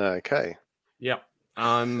 Okay. Yep.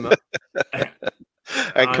 And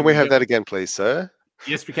can we have that again, please, sir?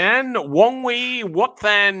 Yes, we can. Wongwi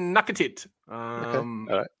Wathan Nukatit. All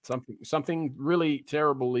right. Something really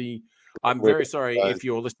terribly... I'm very sorry if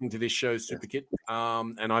you're listening to this show, Superkit,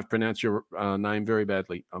 and I've pronounced your name very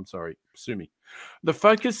badly. I'm sorry. Sue me. The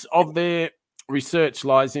focus of their research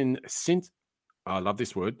lies in I love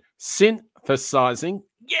this word, synthesizing,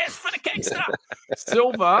 yes, for the Kickstarter,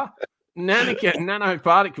 silver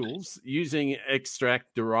nanoparticles using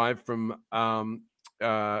extract derived from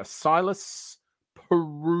Silas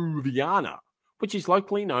peruviana, which is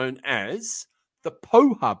locally known as the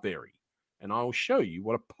poha berry. And I will show you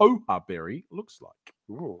what a poha berry looks like.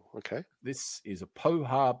 Ooh, okay. This is a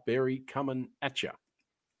poha berry coming at you.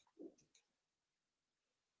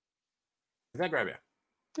 Does that grab you?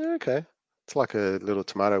 Yeah, okay. It's like a little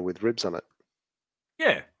tomato with ribs on it.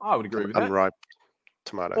 Yeah, I would agree with that. Unripe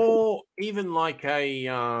tomato. Or even like a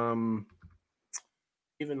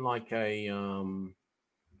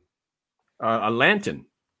lantern.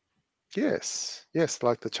 Yes,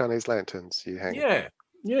 like the Chinese lanterns you hang.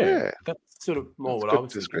 Yeah, that's sort of more what I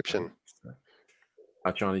was description.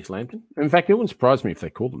 A Chinese lantern. In fact, it wouldn't surprise me if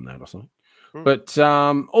they called them that or something. But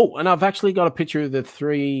and I've actually got a picture of the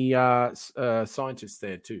 3 scientists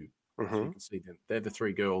there too. So you can see them. They're the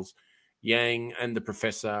 3 girls, Yang and the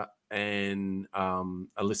professor and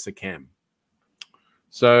Alyssa Cam.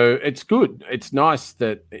 So it's good. It's nice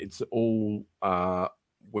that it's all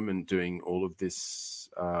women doing all of this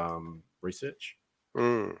research.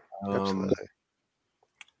 Absolutely.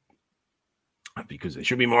 Because there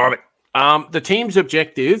should be more of it. The team's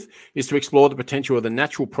objective is to explore the potential of the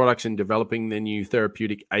natural products in developing their new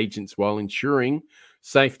therapeutic agents while ensuring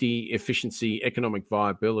safety, efficiency, economic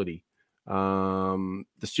viability. The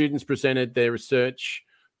students presented their research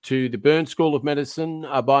to the Byrne School of Medicine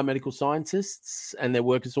biomedical scientists, and their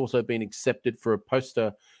work has also been accepted for a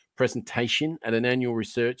poster presentation at an annual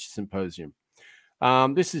research symposium.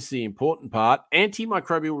 This is the important part.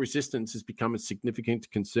 Antimicrobial resistance has become a significant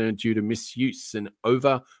concern due to misuse and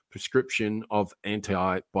over-prescription of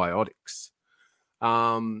antibiotics.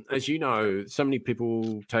 As you know, so many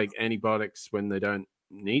people take antibiotics when they don't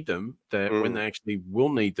need them, that when they actually will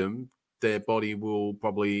need them, their body will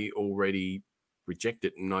probably already reject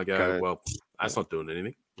it. And I go, well, that's not doing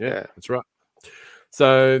anything. Yeah, that's right.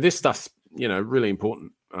 So this stuff's, really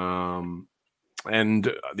important.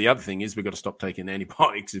 And the other thing is we've got to stop taking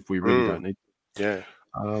antibiotics if we really don't need them.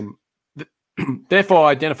 Yeah. Therefore,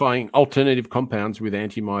 identifying alternative compounds with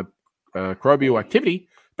antimicrobial activity,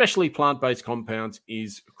 especially plant-based compounds,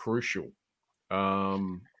 is crucial.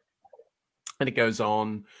 And it goes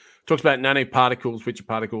on, talks about nanoparticles, which are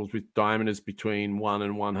particles with diameters between 1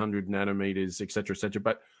 and 100 nanometers, et cetera, et cetera.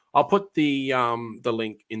 But I'll put the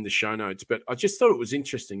link in the show notes. But I just thought it was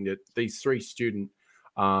interesting that these 3 student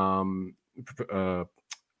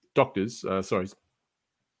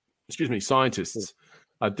scientists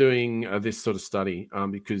are doing this sort of study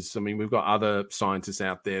because, we've got other scientists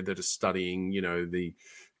out there that are studying, the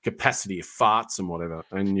capacity of farts and whatever.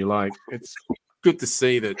 And you're like, it's good to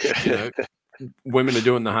see that, women are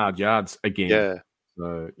doing the hard yards again. Yeah.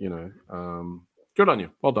 So, good on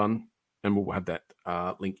you. Well done. And we'll have that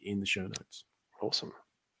link in the show notes. Awesome.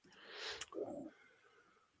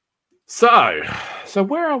 So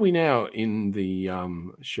where are we now in the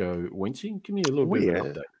show, Wency? Give me a little bit of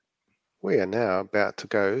an update. We are now about to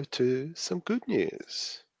go to some good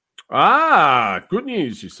news. Good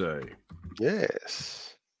news, you say?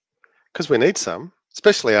 Yes. Because we need some,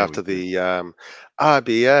 especially after the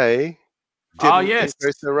RBA didn't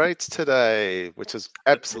increase the rates today, which is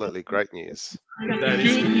absolutely great news. That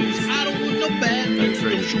is good news. I don't want no bad news.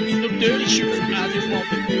 Don't show me no dirty shoes. I just want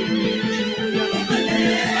the good news.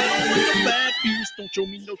 Don't show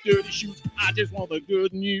me no dirty shoes. I just want the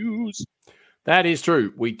good news. That is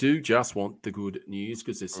true. We do just want the good news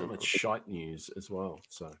because there's so much shite news as well.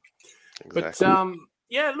 So, exactly.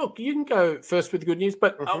 But look, you can go first with the good news,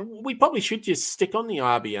 but we probably should just stick on the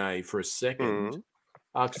RBA for a second.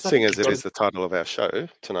 Seeing as it is the title of our show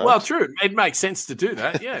tonight. Well, true. It makes sense to do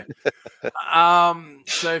that. Yeah.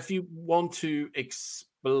 So if you want to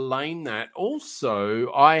explain that.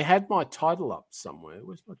 Also, I had my title up somewhere.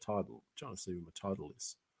 Where's my title? I'm trying to see where my title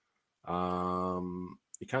is.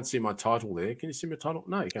 You can't see my title there. Can you see my title?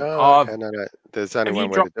 No, you can't. Okay, no. There's only one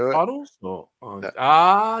way to do it. Titles?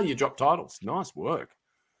 You dropped titles. Nice work.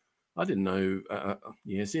 I didn't know.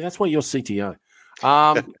 See, that's why you're CTO.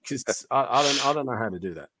 Because I don't know how to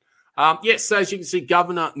do that. Yes, so as you can see,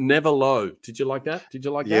 Governor Never Low. Did you like that?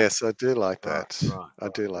 Yes, I do like that. Right. I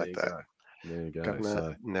do like that. There you go.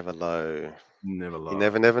 Governor Never Low. Never low. You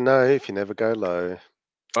never know if you never go low.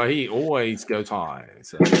 But he always goes high.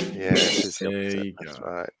 So. Yes, there you go. That's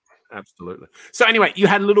right. Absolutely. So anyway, you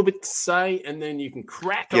had a little bit to say, and then you can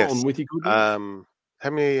crack on with your good news. How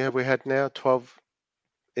many have we had now? 12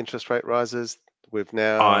 interest rate rises. We've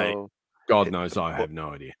now... God knows, I have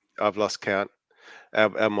no idea. I've lost count.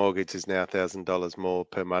 Our mortgage is now $1,000 more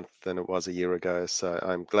per month than it was a year ago. So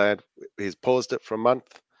I'm glad he's paused it for a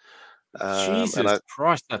month. Jesus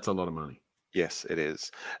Christ, that's a lot of money. Yes, it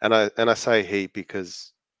is. And I say he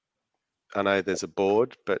because I know there's a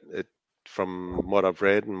board, but from what I've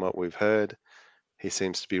read and what we've heard, he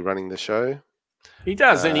seems to be running the show. He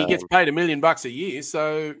does, and he gets paid $1 million a year.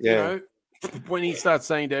 So you know, when he starts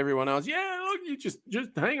saying to everyone else, look, you just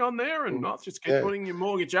hang on there, and I'll just keep putting your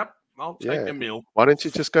mortgage up. I'll take $1 million. Why don't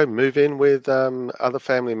you just go move in with other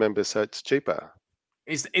family members so it's cheaper?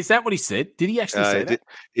 Is that what he said? Did he actually say that?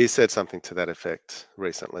 He said something to that effect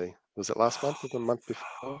recently. Was it last month or the month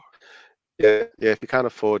before? Yeah. If you can't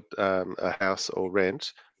afford a house or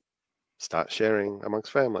rent, start sharing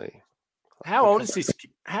amongst family. How old is this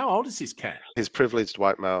cat? He's privileged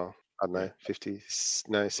white male. I don't know, 60.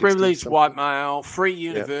 Privileged white male, free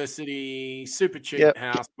university, super cheap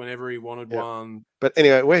house whenever he wanted one. But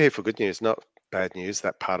anyway, we're here for good news, not bad news.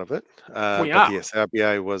 That part of it. But yes,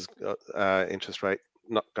 RBA was interest rate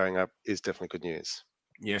not going up is definitely good news.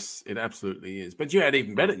 Yes, it absolutely is. But you had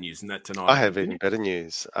even better news than that tonight. I have even better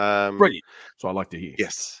news. Brilliant. So I like to hear.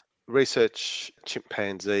 Yes. research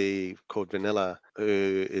chimpanzee called Vanilla,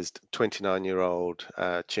 who is 29-year-old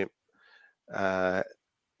chimp, has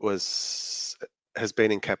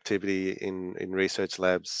been in captivity in research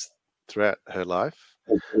labs throughout her life,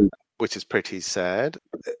 which is pretty sad.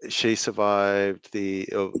 She survived the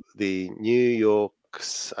New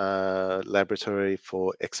York's laboratory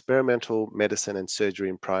for experimental medicine and surgery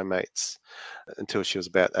in primates until she was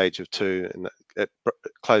about the age of 2, and it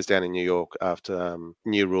closed down in New York after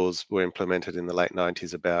new rules were implemented in the late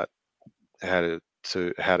 90s about how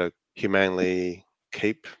to humanely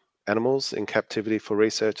keep animals in captivity for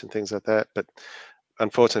research and things like that. But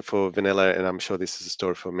unfortunately for Vanilla, and I'm sure this is a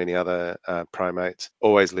story for many other primates,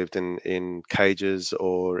 always lived in cages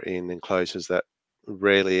or in enclosures that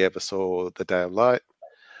rarely ever saw the day of light,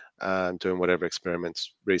 doing whatever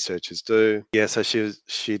experiments researchers do. Yeah, so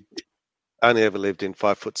she only ever lived in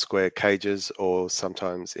 5-foot square cages or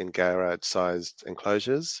sometimes in garage-sized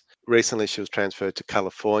enclosures. Recently, she was transferred to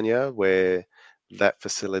California, where that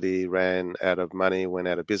facility ran out of money, went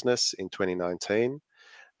out of business in 2019,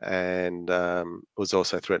 and was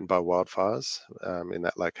also threatened by wildfires in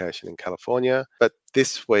that location in California. But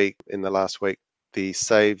this week, in the last week, the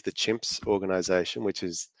Save the Chimps organization, which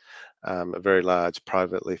is a very large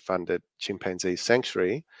privately funded chimpanzee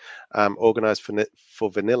sanctuary, organized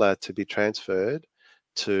for Vanilla to be transferred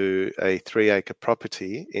to a 3-acre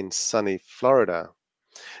property in sunny Florida.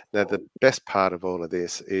 Now, the best part of all of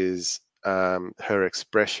this is her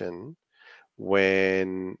expression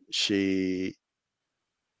when she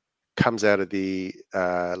comes out of the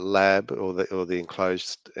lab or the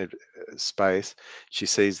enclosed space. She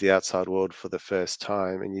sees the outside world for the first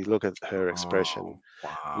time, and you look at her expression,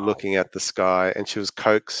 looking at the sky, and she was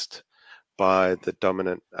coaxed by the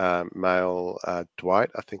dominant male, Dwight,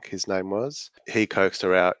 I think his name was. He coaxed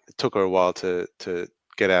her out. It took her a while to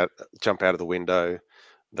get out, jump out of the window,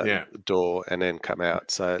 door, and then come out.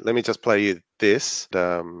 So let me just play you this.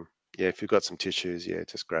 Yeah, if you've got some tissues,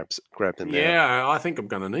 just grab them now. Yeah, I think I'm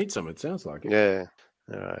going to need some. It sounds like it. Yeah.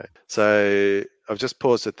 All right. So I've just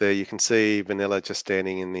paused it there. You can see Vanilla just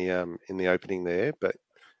standing in the opening there. But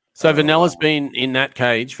so Vanilla's been in that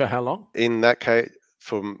cage for how long? In that cage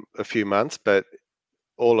for a few months, but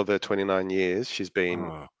all of her 29 years, she's been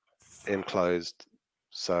enclosed.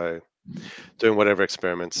 So doing whatever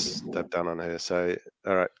experiments they've done on her. So,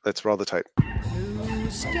 all right, let's roll the tape. Blue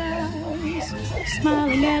skies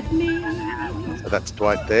smiling at me. So that's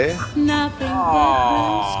Dwight there. Nothing but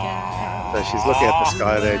blue skies. So she's looking at the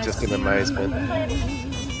sky there just in amazement.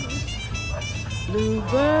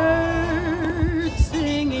 Bluebird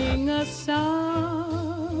singing a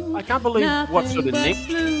song. I can't believe what sort of nick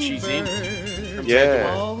she's in.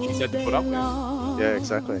 Yeah. She's had to put up with. Yeah,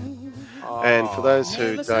 exactly. And for those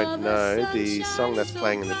who don't know, the song that's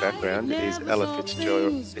playing in the background is Ella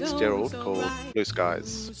Fitzgerald called Blue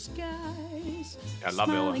Skies. I love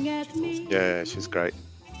Ella. Yeah, she's great.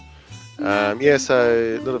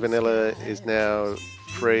 So little Vanilla is now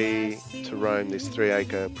free to roam this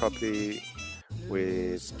 3-acre property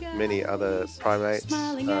with many other primates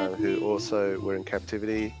who also were in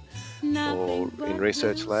captivity or in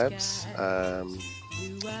research labs.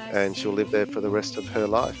 And she'll live there for the rest of her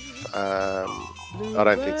life. I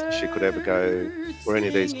don't think she could ever go, or any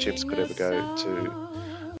of these chimps could ever go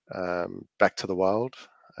to back to the wild.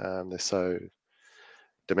 They're so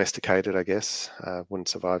domesticated, I guess. Wouldn't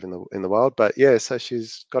survive in the wild. But yeah, so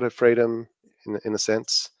she's got her freedom in a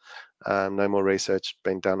sense. No more research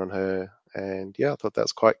being done on her, and yeah, I thought that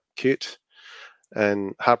was quite cute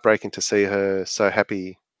and heartbreaking to see her so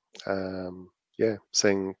happy.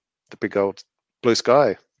 Seeing the big old blue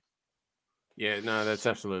sky. Yeah, no, that's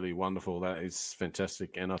absolutely wonderful. That is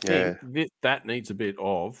fantastic. And I think that needs a bit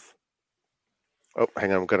of... Oh,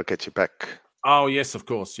 hang on. I've got to get you back. Oh, yes, of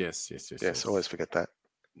course. Yes. Always forget that.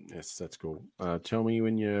 Yes, that's cool. Tell me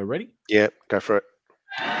when you're ready. Yeah, go for it.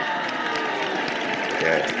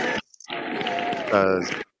 Yeah.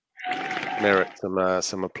 Merit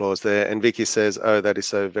some applause there. And Vicky says, "Oh, that is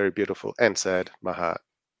so very beautiful and sad. My heart."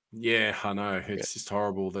 Yeah, I know. It's just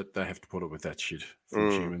horrible that they have to put up with that shit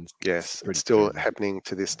from humans. Yes, it's still happening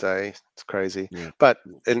to this day. It's crazy. Yeah. But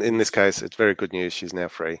in this case, it's very good news. She's now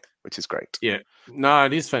free, which is great. Yeah. No,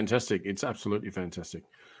 it is fantastic. It's absolutely fantastic.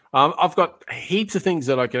 I've got heaps of things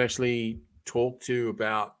that I could actually talk to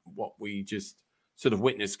about what we just sort of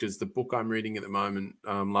witnessed, because the book I'm reading at the moment,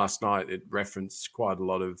 last night, it referenced quite a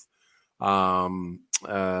lot of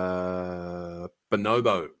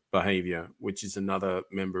bonobo behavior, which is another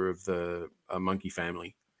member of the monkey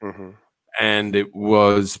family. Mm-hmm. And it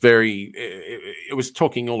was it was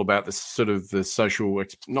talking all about the sort of the social,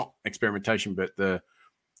 not experimentation, but the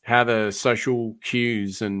how the social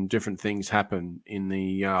cues and different things happen in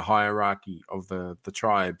the hierarchy of the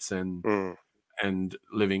tribes and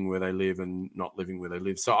living where they live and not living where they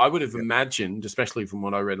live. So I would have imagined, especially from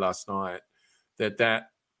what I read last night, that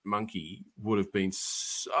monkey would have been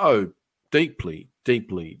so deeply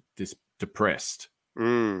depressed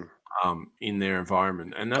in their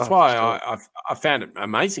environment. And that's why I found it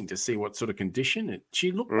amazing to see what sort of condition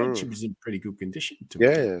she looked like. She was in pretty good condition to me.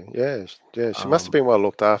 Yeah. She must have been well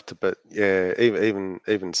looked after, but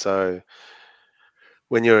even so,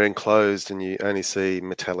 when you're enclosed and you only see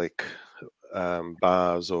metallic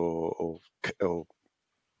bars or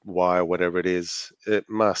wire, whatever it is, it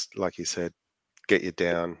must, like you said, get you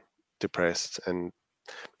down, depressed. And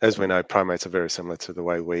as we know, primates are very similar to the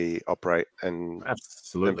way we operate and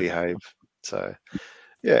behave. So,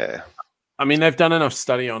 yeah. I mean, they've done enough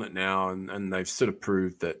study on it now, and they've sort of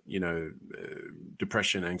proved that,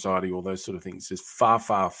 depression, anxiety, all those sort of things is far,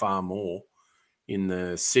 far, far more in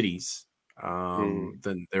the cities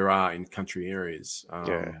than there are in country areas.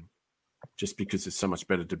 Just because it's so much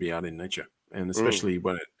better to be out in nature, and especially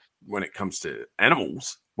when it comes to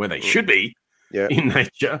animals, where they should be in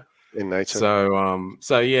nature.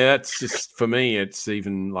 So yeah, that's just, for me, it's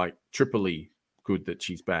even like triply good that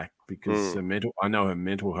she's back, because I know her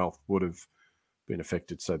mental health would have been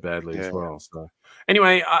affected so badly as well. So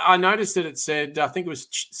anyway, I noticed that it said, I think it was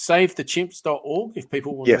savethechimps.org if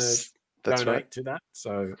people want to donate to that.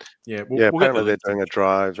 So yeah, apparently they're doing a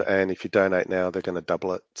drive, and if you donate now, they're going to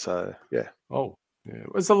double it. So yeah. Oh yeah,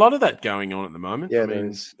 there's a lot of that going on at the moment. Yeah, I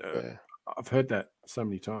mean, I've heard that so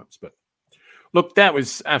many times, but. Look, that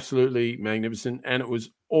was absolutely magnificent, and it was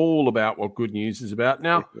all about what good news is about.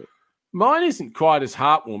 Now, mine isn't quite as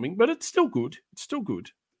heartwarming, but it's still good. It's still good,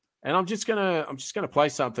 and I'm just gonna play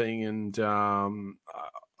something, and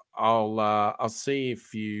I'll see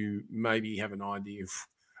if you maybe have an idea of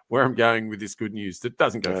where I'm going with this good news. That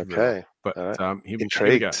doesn't go for very long, but here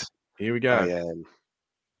we go. Here we go. I am.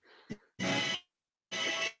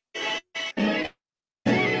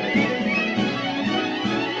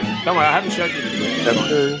 Don't worry, I haven't showed you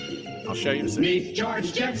the I'll show you the Meet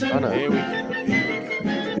George Jetson. I know. Here we go.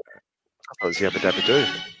 I thought it was Yabba Dabba Doo.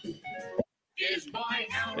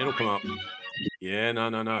 It'll come up. Yeah,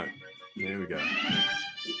 no. There we go.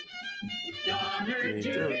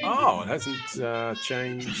 Oh, it hasn't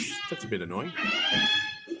changed. That's a bit annoying.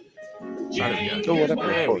 There we go.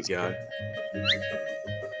 There we go.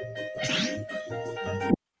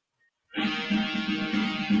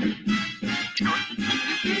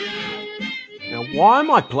 Now, why am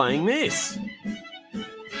I playing this?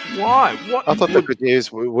 Why? What? I thought the good news,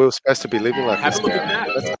 we were supposed to be living like this. Have a look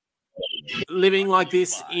at that. Living like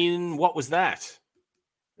this in, what was that?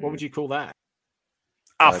 What would you call that?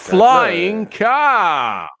 A flying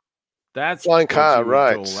car. That's flying car,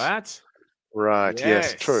 right? Call that. Right.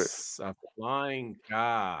 Yes, true. A flying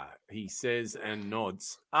car. He says and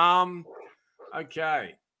nods.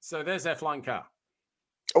 Okay. So there's our flying car.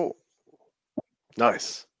 Oh,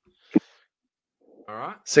 nice. All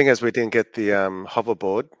right. Seeing as we didn't get the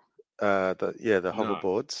hoverboard, the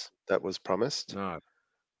hoverboards that was promised. No.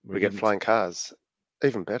 We get flying cars.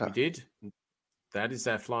 Even better. We did. That is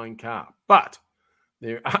our flying car. But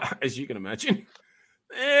there, as you can imagine,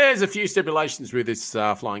 there's a few stipulations with this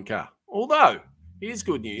flying car. Although, here's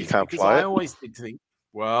good news. You can't because fly I it? always did think,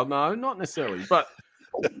 well, no, not necessarily, but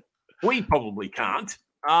we probably can't.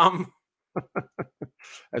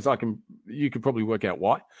 As you could probably work out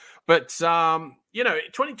why. But,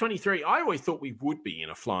 2023, I always thought we would be in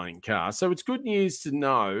a flying car. So it's good news to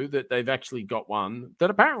know that they've actually got one that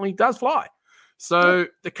apparently does fly. So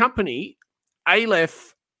the company,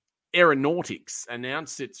 Aleph Aeronautics,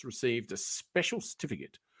 announced it's received a special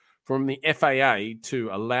certificate from the FAA to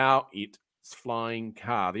allow its flying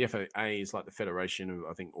car. The FAA is like the Federation of,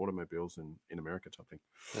 I think, automobiles in America type thing.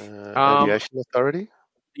 Aviation Authority?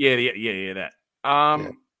 Yeah, that.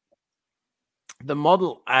 The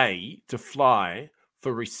Model A to fly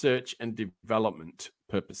for research and development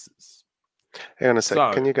purposes. Hang on a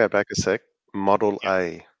sec. Can you go back a sec? Model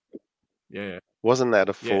A. Yeah. Wasn't that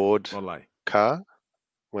a Ford Model A car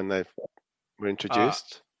when they were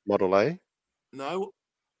introduced? Model A? No,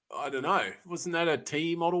 I don't know. Wasn't that a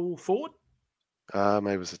T model Ford?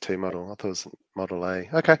 Maybe it was a T model. I thought it was Model A.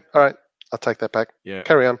 Okay, all right. I'll take that back. Yeah.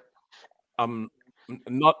 Carry on. I'm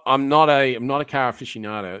not a car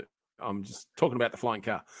aficionado. I'm just talking about the flying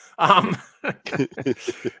car.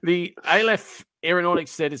 The Aleph Aeronautics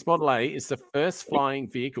said its Model A is the first flying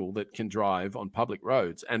vehicle that can drive on public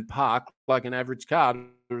roads and park like an average car to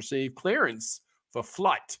receive clearance for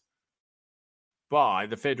flight by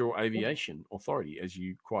the Federal Aviation Authority, as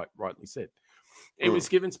you quite rightly said. It was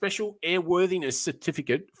given special airworthiness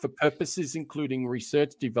certificate for purposes including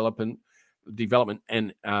research, development,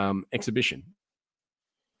 and exhibition.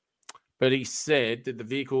 But he said that the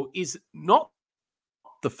vehicle is not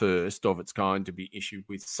the first of its kind to be issued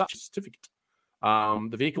with such a certificate.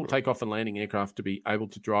 The vehicle takeoff and landing aircraft to be able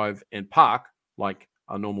to drive and park like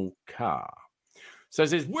a normal car. So it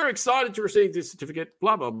says, we're excited to receive this certificate,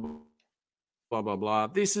 blah, blah, blah, blah, blah, blah.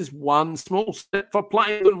 This is one small step for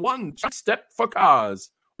planes and one giant step for cars.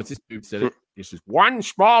 What's this dude said it? This is one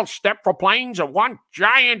small step for planes and one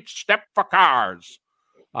giant step for cars.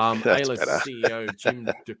 ALS CEO Jim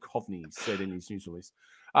Duchovny said in his news release.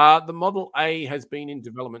 The Model A has been in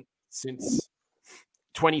development since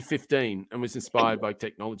 2015 and was inspired by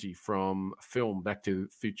technology from film Back to the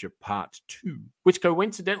Future Part 2, which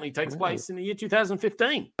coincidentally takes place in the year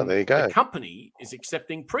 2015. Oh, there you go. The company is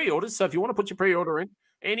accepting pre-orders. So if you want to put your pre-order in,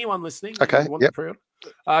 anyone listening, okay, want the pre-order,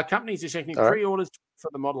 companies are accepting pre-orders for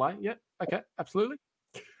the Model A. Yep, okay, absolutely.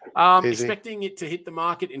 Expecting it to hit the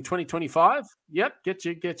market in 2025. Yep, get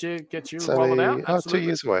you roll it out. Absolutely. 2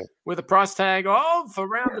 years away. With a price tag of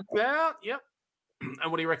around about, yep.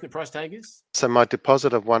 And what do you reckon the price tag is? So my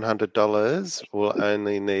deposit of $100 will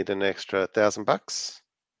only need an extra $1,000.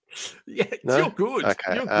 Yeah, no? You're good.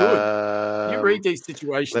 Okay. You're good. You read these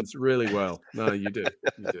situations really well. No, you do.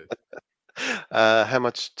 You do. How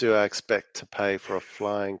much do I expect to pay for a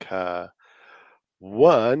flying car?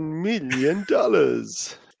 $1 million.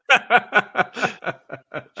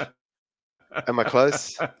 Am I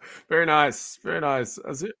close? Very nice. Very nice.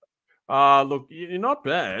 Look, you're not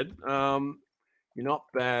bad. You're not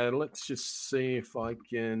bad. Let's just see if I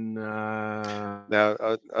can. Now,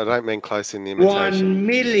 I don't mean close in the imitation. $1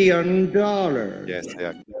 million. Yes,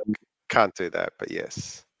 yeah. Can't do that, but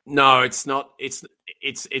yes. No, it's not. It's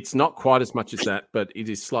not quite as much as that, but it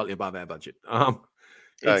is slightly above our budget.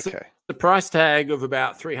 It's okay. The price tag of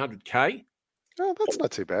about $300K. Oh, that's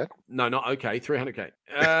not too bad. No, not okay. $300K.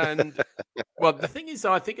 And well, the thing is,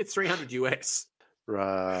 I think it's $300 US.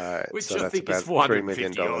 Right. Which so I that's think is about $3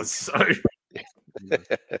 $450 million. So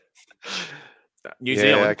New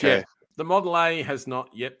Zealand. Okay. Yeah. The Model A has not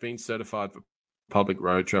yet been certified for public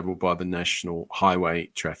road travel by the National Highway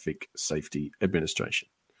Traffic Safety Administration.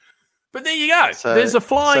 But there you go. So, there's a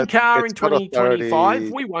flying car in it's got 2025.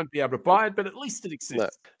 authority- We won't be able to buy it, but at least it exists. No.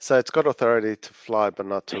 So it's got authority to fly, but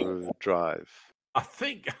not to drive. I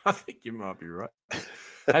think you might be right.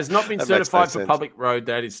 Has not been That makes no certified for sense. public road.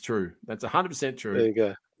 That is true. That's 100% true. There you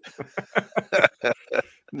go.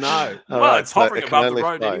 No. All Well, right, it's so hovering it can above the only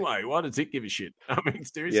road fly. anyway. Why does it give a shit? I mean,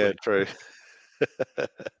 seriously. Yeah, true.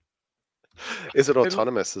 Is it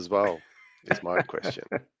autonomous as well? Is my question.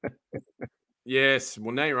 Yes.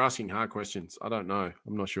 Well, now you're asking hard questions. I don't know.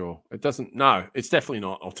 I'm not sure. It doesn't. No, it's definitely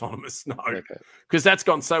not autonomous. No, Okay. because that's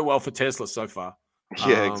gone so well for Tesla so far.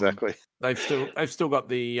 Yeah, exactly. They've still got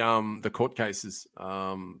the court cases. They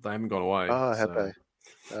haven't gone away. Oh, have so. they?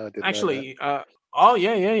 Oh, I didn't know Actually,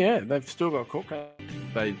 yeah. They've still got court cases.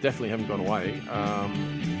 They definitely haven't gone away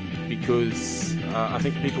because I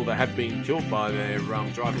think people that have been killed by their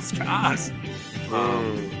driverless cars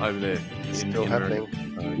over there Still in happening.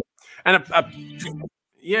 America. And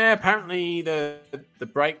yeah, apparently the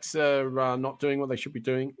brakes are not doing what they should be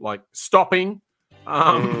doing, like stopping.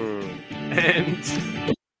 And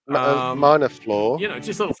minor flaw.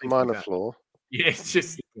 Just little things. Minor like that. flaw. Yeah, it's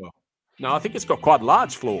just. Well, no, I think it's got quite a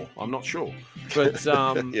large flaw. I'm not sure, but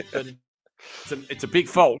Yeah. but it's a big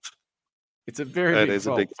fault. It's a very It big is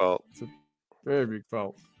fault. a big fault. It's a very big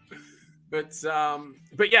fault. But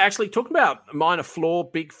yeah, actually talking about minor flaw,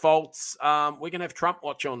 big faults. We're gonna have Trump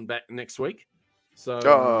Watch on back next week,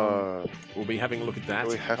 so we'll be having a look at that.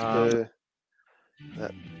 We have to.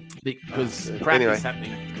 Because crap anyway. is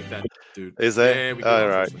happening with that dude. Is there? Yeah, we do, All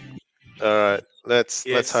right. unfortunately. All right. Let's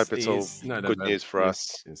Yes, hope it's he all is. No, good news for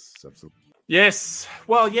us. Yes, absolutely. Yes.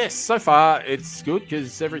 Well, yes, so far it's good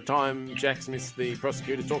because every time Jack Smith, the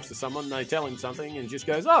prosecutor, talks to someone, they tell him something and just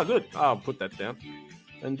goes, "Oh, good. I'll put that down."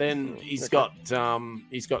 And then he's got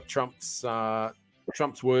Trump's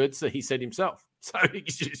words that he said himself, so he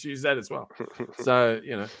can just use that as well. So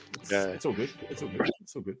it's all good. It's all good.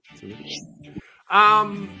 It's all good. It's all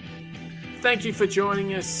good. Thank you for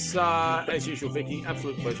joining us as usual, Vicky.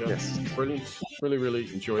 Absolute pleasure. Yes. Brilliant. Really,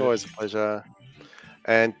 really enjoyed Always it. a pleasure.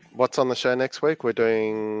 And what's on the show next week? We're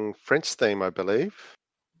doing French theme, I believe.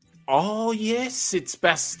 Oh yes, it's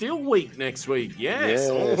Bastille Week next week. Yes.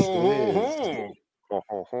 Yes,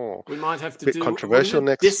 Oh. We might have to Bit do controversial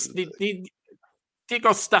what is it? next.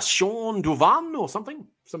 Dégustation du vin or something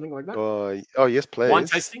like that. Oh yes, please. Wine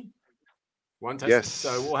tasting. Yes.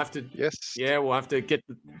 So we'll have to. Yes. Yeah, we'll have to get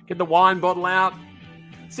the wine bottle out,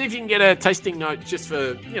 See if you can get a tasting note just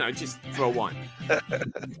for a wine.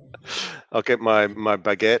 I'll get my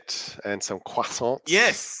baguette and some croissants.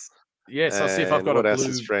 Yes. I'll see if I've got what a else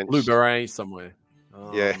is French? blue beret somewhere.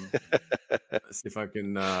 Yeah. See if I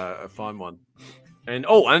can find one. And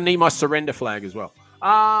I need my surrender flag as well.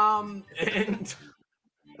 And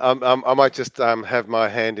I might just have my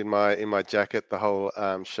hand in my jacket the whole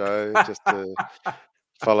show just to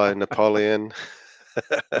follow Napoleon.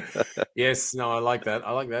 Yes, no, I like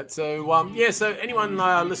that. So, so anyone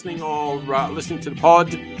listening or listening to the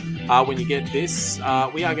pod, when you get this,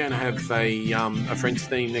 we are going to have a French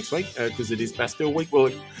theme next week because it is Bastille Week.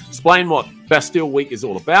 We'll explain what Bastille Week is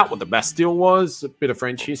all about, what the Bastille was, a bit of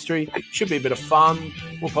French history. Should be a bit of fun.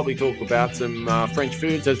 We'll probably talk about some French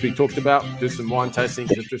foods, as we talked about, do some wine tasting,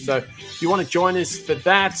 etc. So if you want to join us for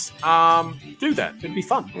that, do that. It'd be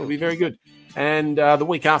fun. It'll be very good. And the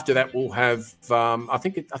week after that, we'll have, I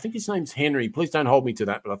think his name's Henry. Please don't hold me to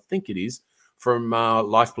that, but I think it is, from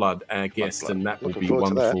Lifeblood, our guest, and that would be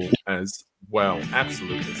wonderful as well.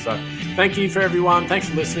 Absolutely. So thank you for everyone. Thanks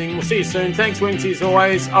for listening. We'll see you soon. Thanks, Wingsy, as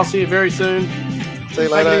always. I'll see you very soon. See you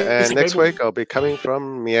later. And next week, I'll be coming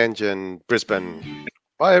from Meanjin, Brisbane.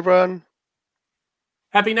 Bye, everyone.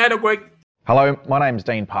 Happy Native Week. Hello, my name's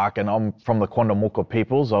Dean Park, and I'm from the Quandamooka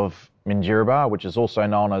peoples of Minjerribah, which is also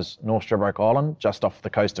known as North Stradbroke Island, just off the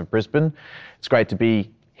coast of Brisbane. It's great to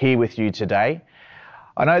be here with you today.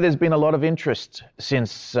 I know there's been a lot of interest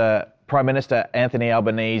since Prime Minister Anthony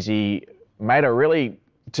Albanese made a really,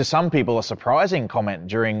 to some people, a surprising comment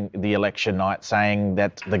during the election night, saying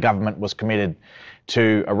that the government was committed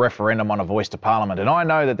to a referendum on a voice to Parliament. And I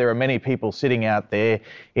know that there are many people sitting out there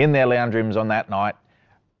in their lounge rooms on that night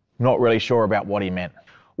not really sure about what he meant.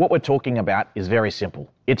 What we're talking about is very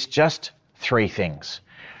simple. It's just three things: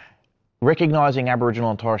 recognising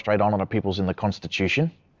Aboriginal and Torres Strait Islander peoples in the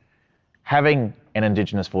Constitution, having an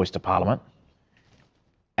Indigenous voice to Parliament,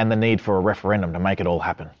 and the need for a referendum to make it all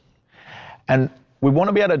happen. And we want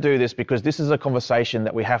to be able to do this because this is a conversation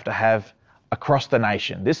that we have to have across the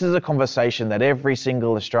nation. This is a conversation that every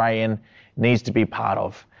single Australian needs to be part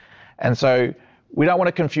of. And so we don't want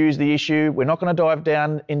to confuse the issue. We're not going to dive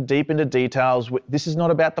down deep into details. This is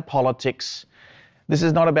not about the politics. This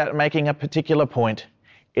is not about making a particular point.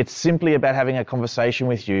 It's simply about having a conversation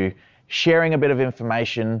with you, sharing a bit of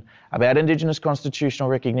information about Indigenous constitutional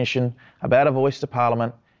recognition, about a voice to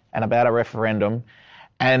Parliament, and about a referendum.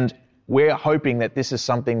 And we're hoping that this is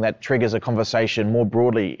something that triggers a conversation more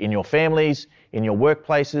broadly in your families, in your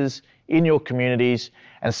workplaces, in your communities,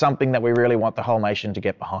 and something that we really want the whole nation to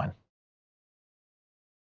get behind.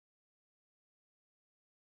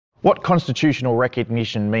 What constitutional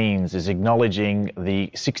recognition means is acknowledging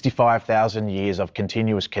the 65,000 years of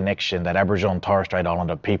continuous connection that Aboriginal and Torres Strait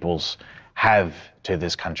Islander peoples have to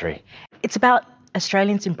this country. It's about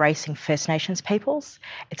Australians embracing First Nations peoples.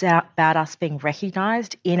 It's about us being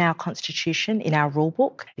recognised in our constitution, in our rule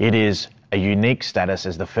book. It is a unique status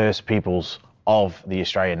as the first peoples of the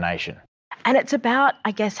Australian nation. And it's about,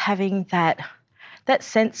 I guess, having that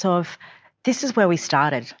sense of this is where we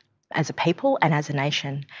started as a people and as a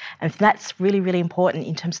nation. And that's really, really important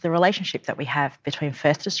in terms of the relationship that we have between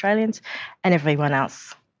First Australians and everyone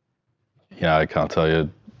else. Yeah, I can't tell you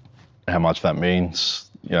how much that means,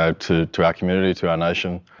 to our community, to our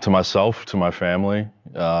nation, to myself, to my family,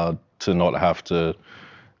 to not have to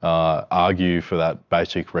argue for that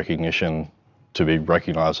basic recognition, to be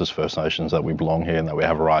recognised as First Nations, that we belong here and that we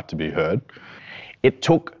have a right to be heard. It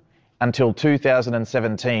took until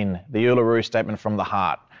 2017, the Uluru Statement from the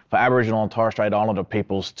Heart, for Aboriginal and Torres Strait Islander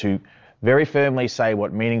peoples to very firmly say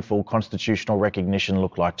what meaningful constitutional recognition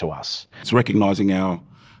looked like to us. It's recognising our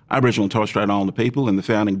Aboriginal and Torres Strait Islander people in the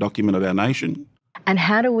founding document of our nation. And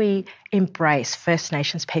how do we embrace First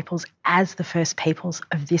Nations peoples as the first peoples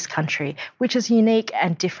of this country, which is unique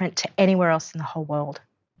and different to anywhere else in the whole world?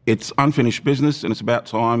 It's unfinished business, and it's about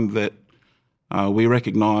time that we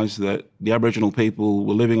recognise that the Aboriginal people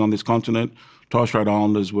were living on this continent, Torres Strait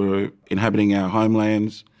Islanders were inhabiting our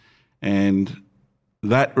homelands, and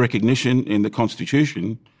that recognition in the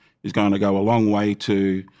Constitution is going to go a long way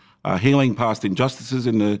to healing past injustices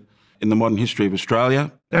in the modern history of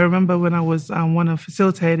Australia. I remember when I was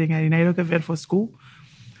facilitating a NAIDOC event for school,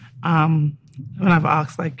 when I've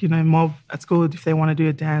asked mob at school if they want to do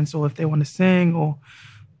a dance or if they want to sing or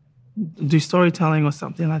do storytelling or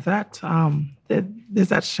something like that, there's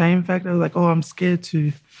that shame factor, like, oh, I'm scared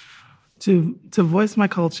to voice my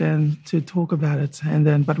culture and to talk about it.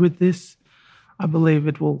 But with this, I believe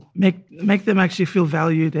it will make them actually feel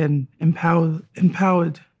valued and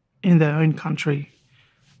empowered in their own country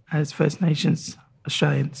as First Nations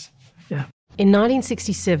Australians. Yeah. In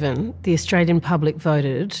 1967, the Australian public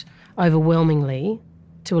voted overwhelmingly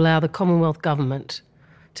to allow the Commonwealth Government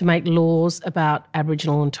to make laws about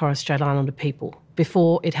Aboriginal and Torres Strait Islander people.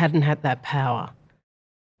 Before, it hadn't had that power.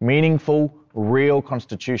 Meaningful, real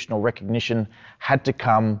constitutional recognition had to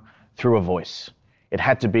come through a voice. It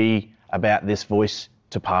had to be about this voice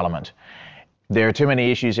to Parliament. There are too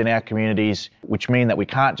many issues in our communities which mean that we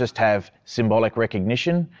can't just have symbolic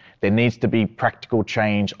recognition. There needs to be practical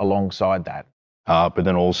change alongside that. But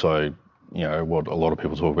then also, you know, what a lot of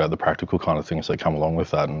people talk about, the practical kind of things that come along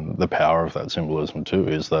with that, and the power of that symbolism too,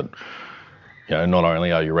 is that, you know, not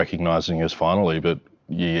only are you recognising us finally, but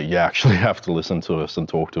you actually have to listen to us and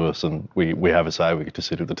talk to us, and we have a say. We get to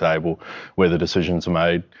sit at the table where the decisions are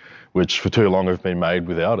made, which for too long have been made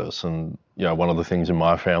without us. And, you know, one of the things in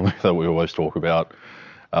my family that we always talk about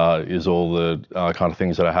is all the kind of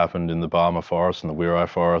things that have happened in the Barmah forest and the Wirrai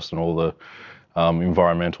forest and all the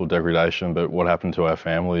environmental degradation, but what happened to our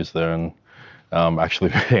families there, and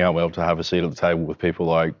actually being able to have a seat at the table with people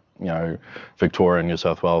like, you know, Victoria and New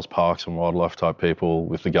South Wales parks and wildlife type people,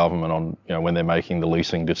 with the government on, you know, when they're making the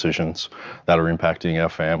leasing decisions that are impacting our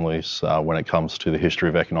families when it comes to the history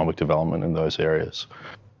of economic development in those areas.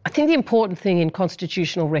 I think the important thing in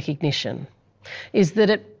constitutional recognition is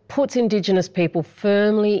that it puts Indigenous people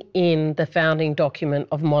firmly in the founding document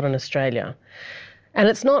of modern Australia. And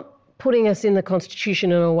it's not putting us in the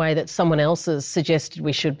Constitution in a way that someone else has suggested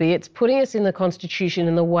we should be. It's putting us in the Constitution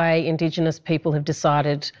in the way Indigenous people have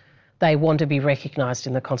decided they want to be recognised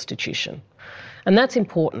in the Constitution. And that's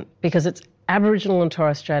important because it's Aboriginal and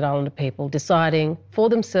Torres Strait Islander people deciding for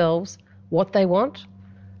themselves what they want,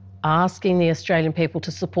 asking the Australian people to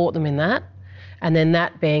support them in that, and then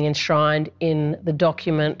that being enshrined in the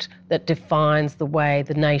document that defines the way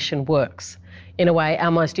the nation works. In a way, our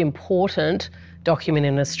most important document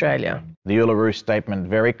in Australia. The Uluru Statement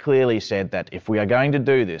very clearly said that if we are going to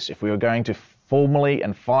do this, if we are going to formally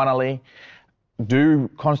and finally do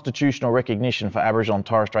constitutional recognition for Aboriginal and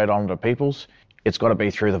Torres Strait Islander peoples, it's got to be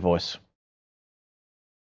through the voice.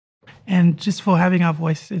 And just for having our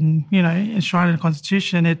voice in, you know, enshrined in the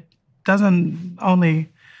Constitution, it doesn't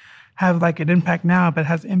only have like an impact now, but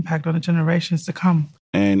has impact on the generations to come.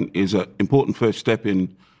 And is an important first step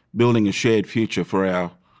in building a shared future for our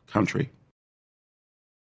country.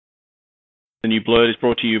 The New Blurred is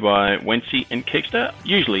brought to you by Wency and Keekster,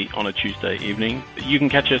 usually on a Tuesday evening. You can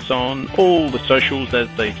catch us on all the socials, as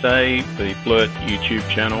they say, the Blurt YouTube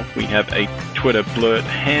channel. We have a Twitter Blurt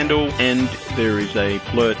handle, and there is a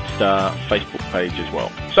Blurt Star Facebook page as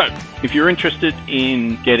well. So, if you're interested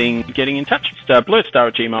in getting in touch, it's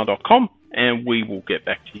blurtstar@gmail.com, and we will get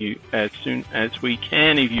back to you as soon as we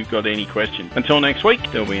can if you've got any questions. Until next week,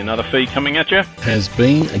 there'll be another feed coming at you. Has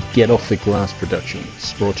been a Get Off the Glass production.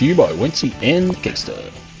 It's brought to you by Wency and Keekster.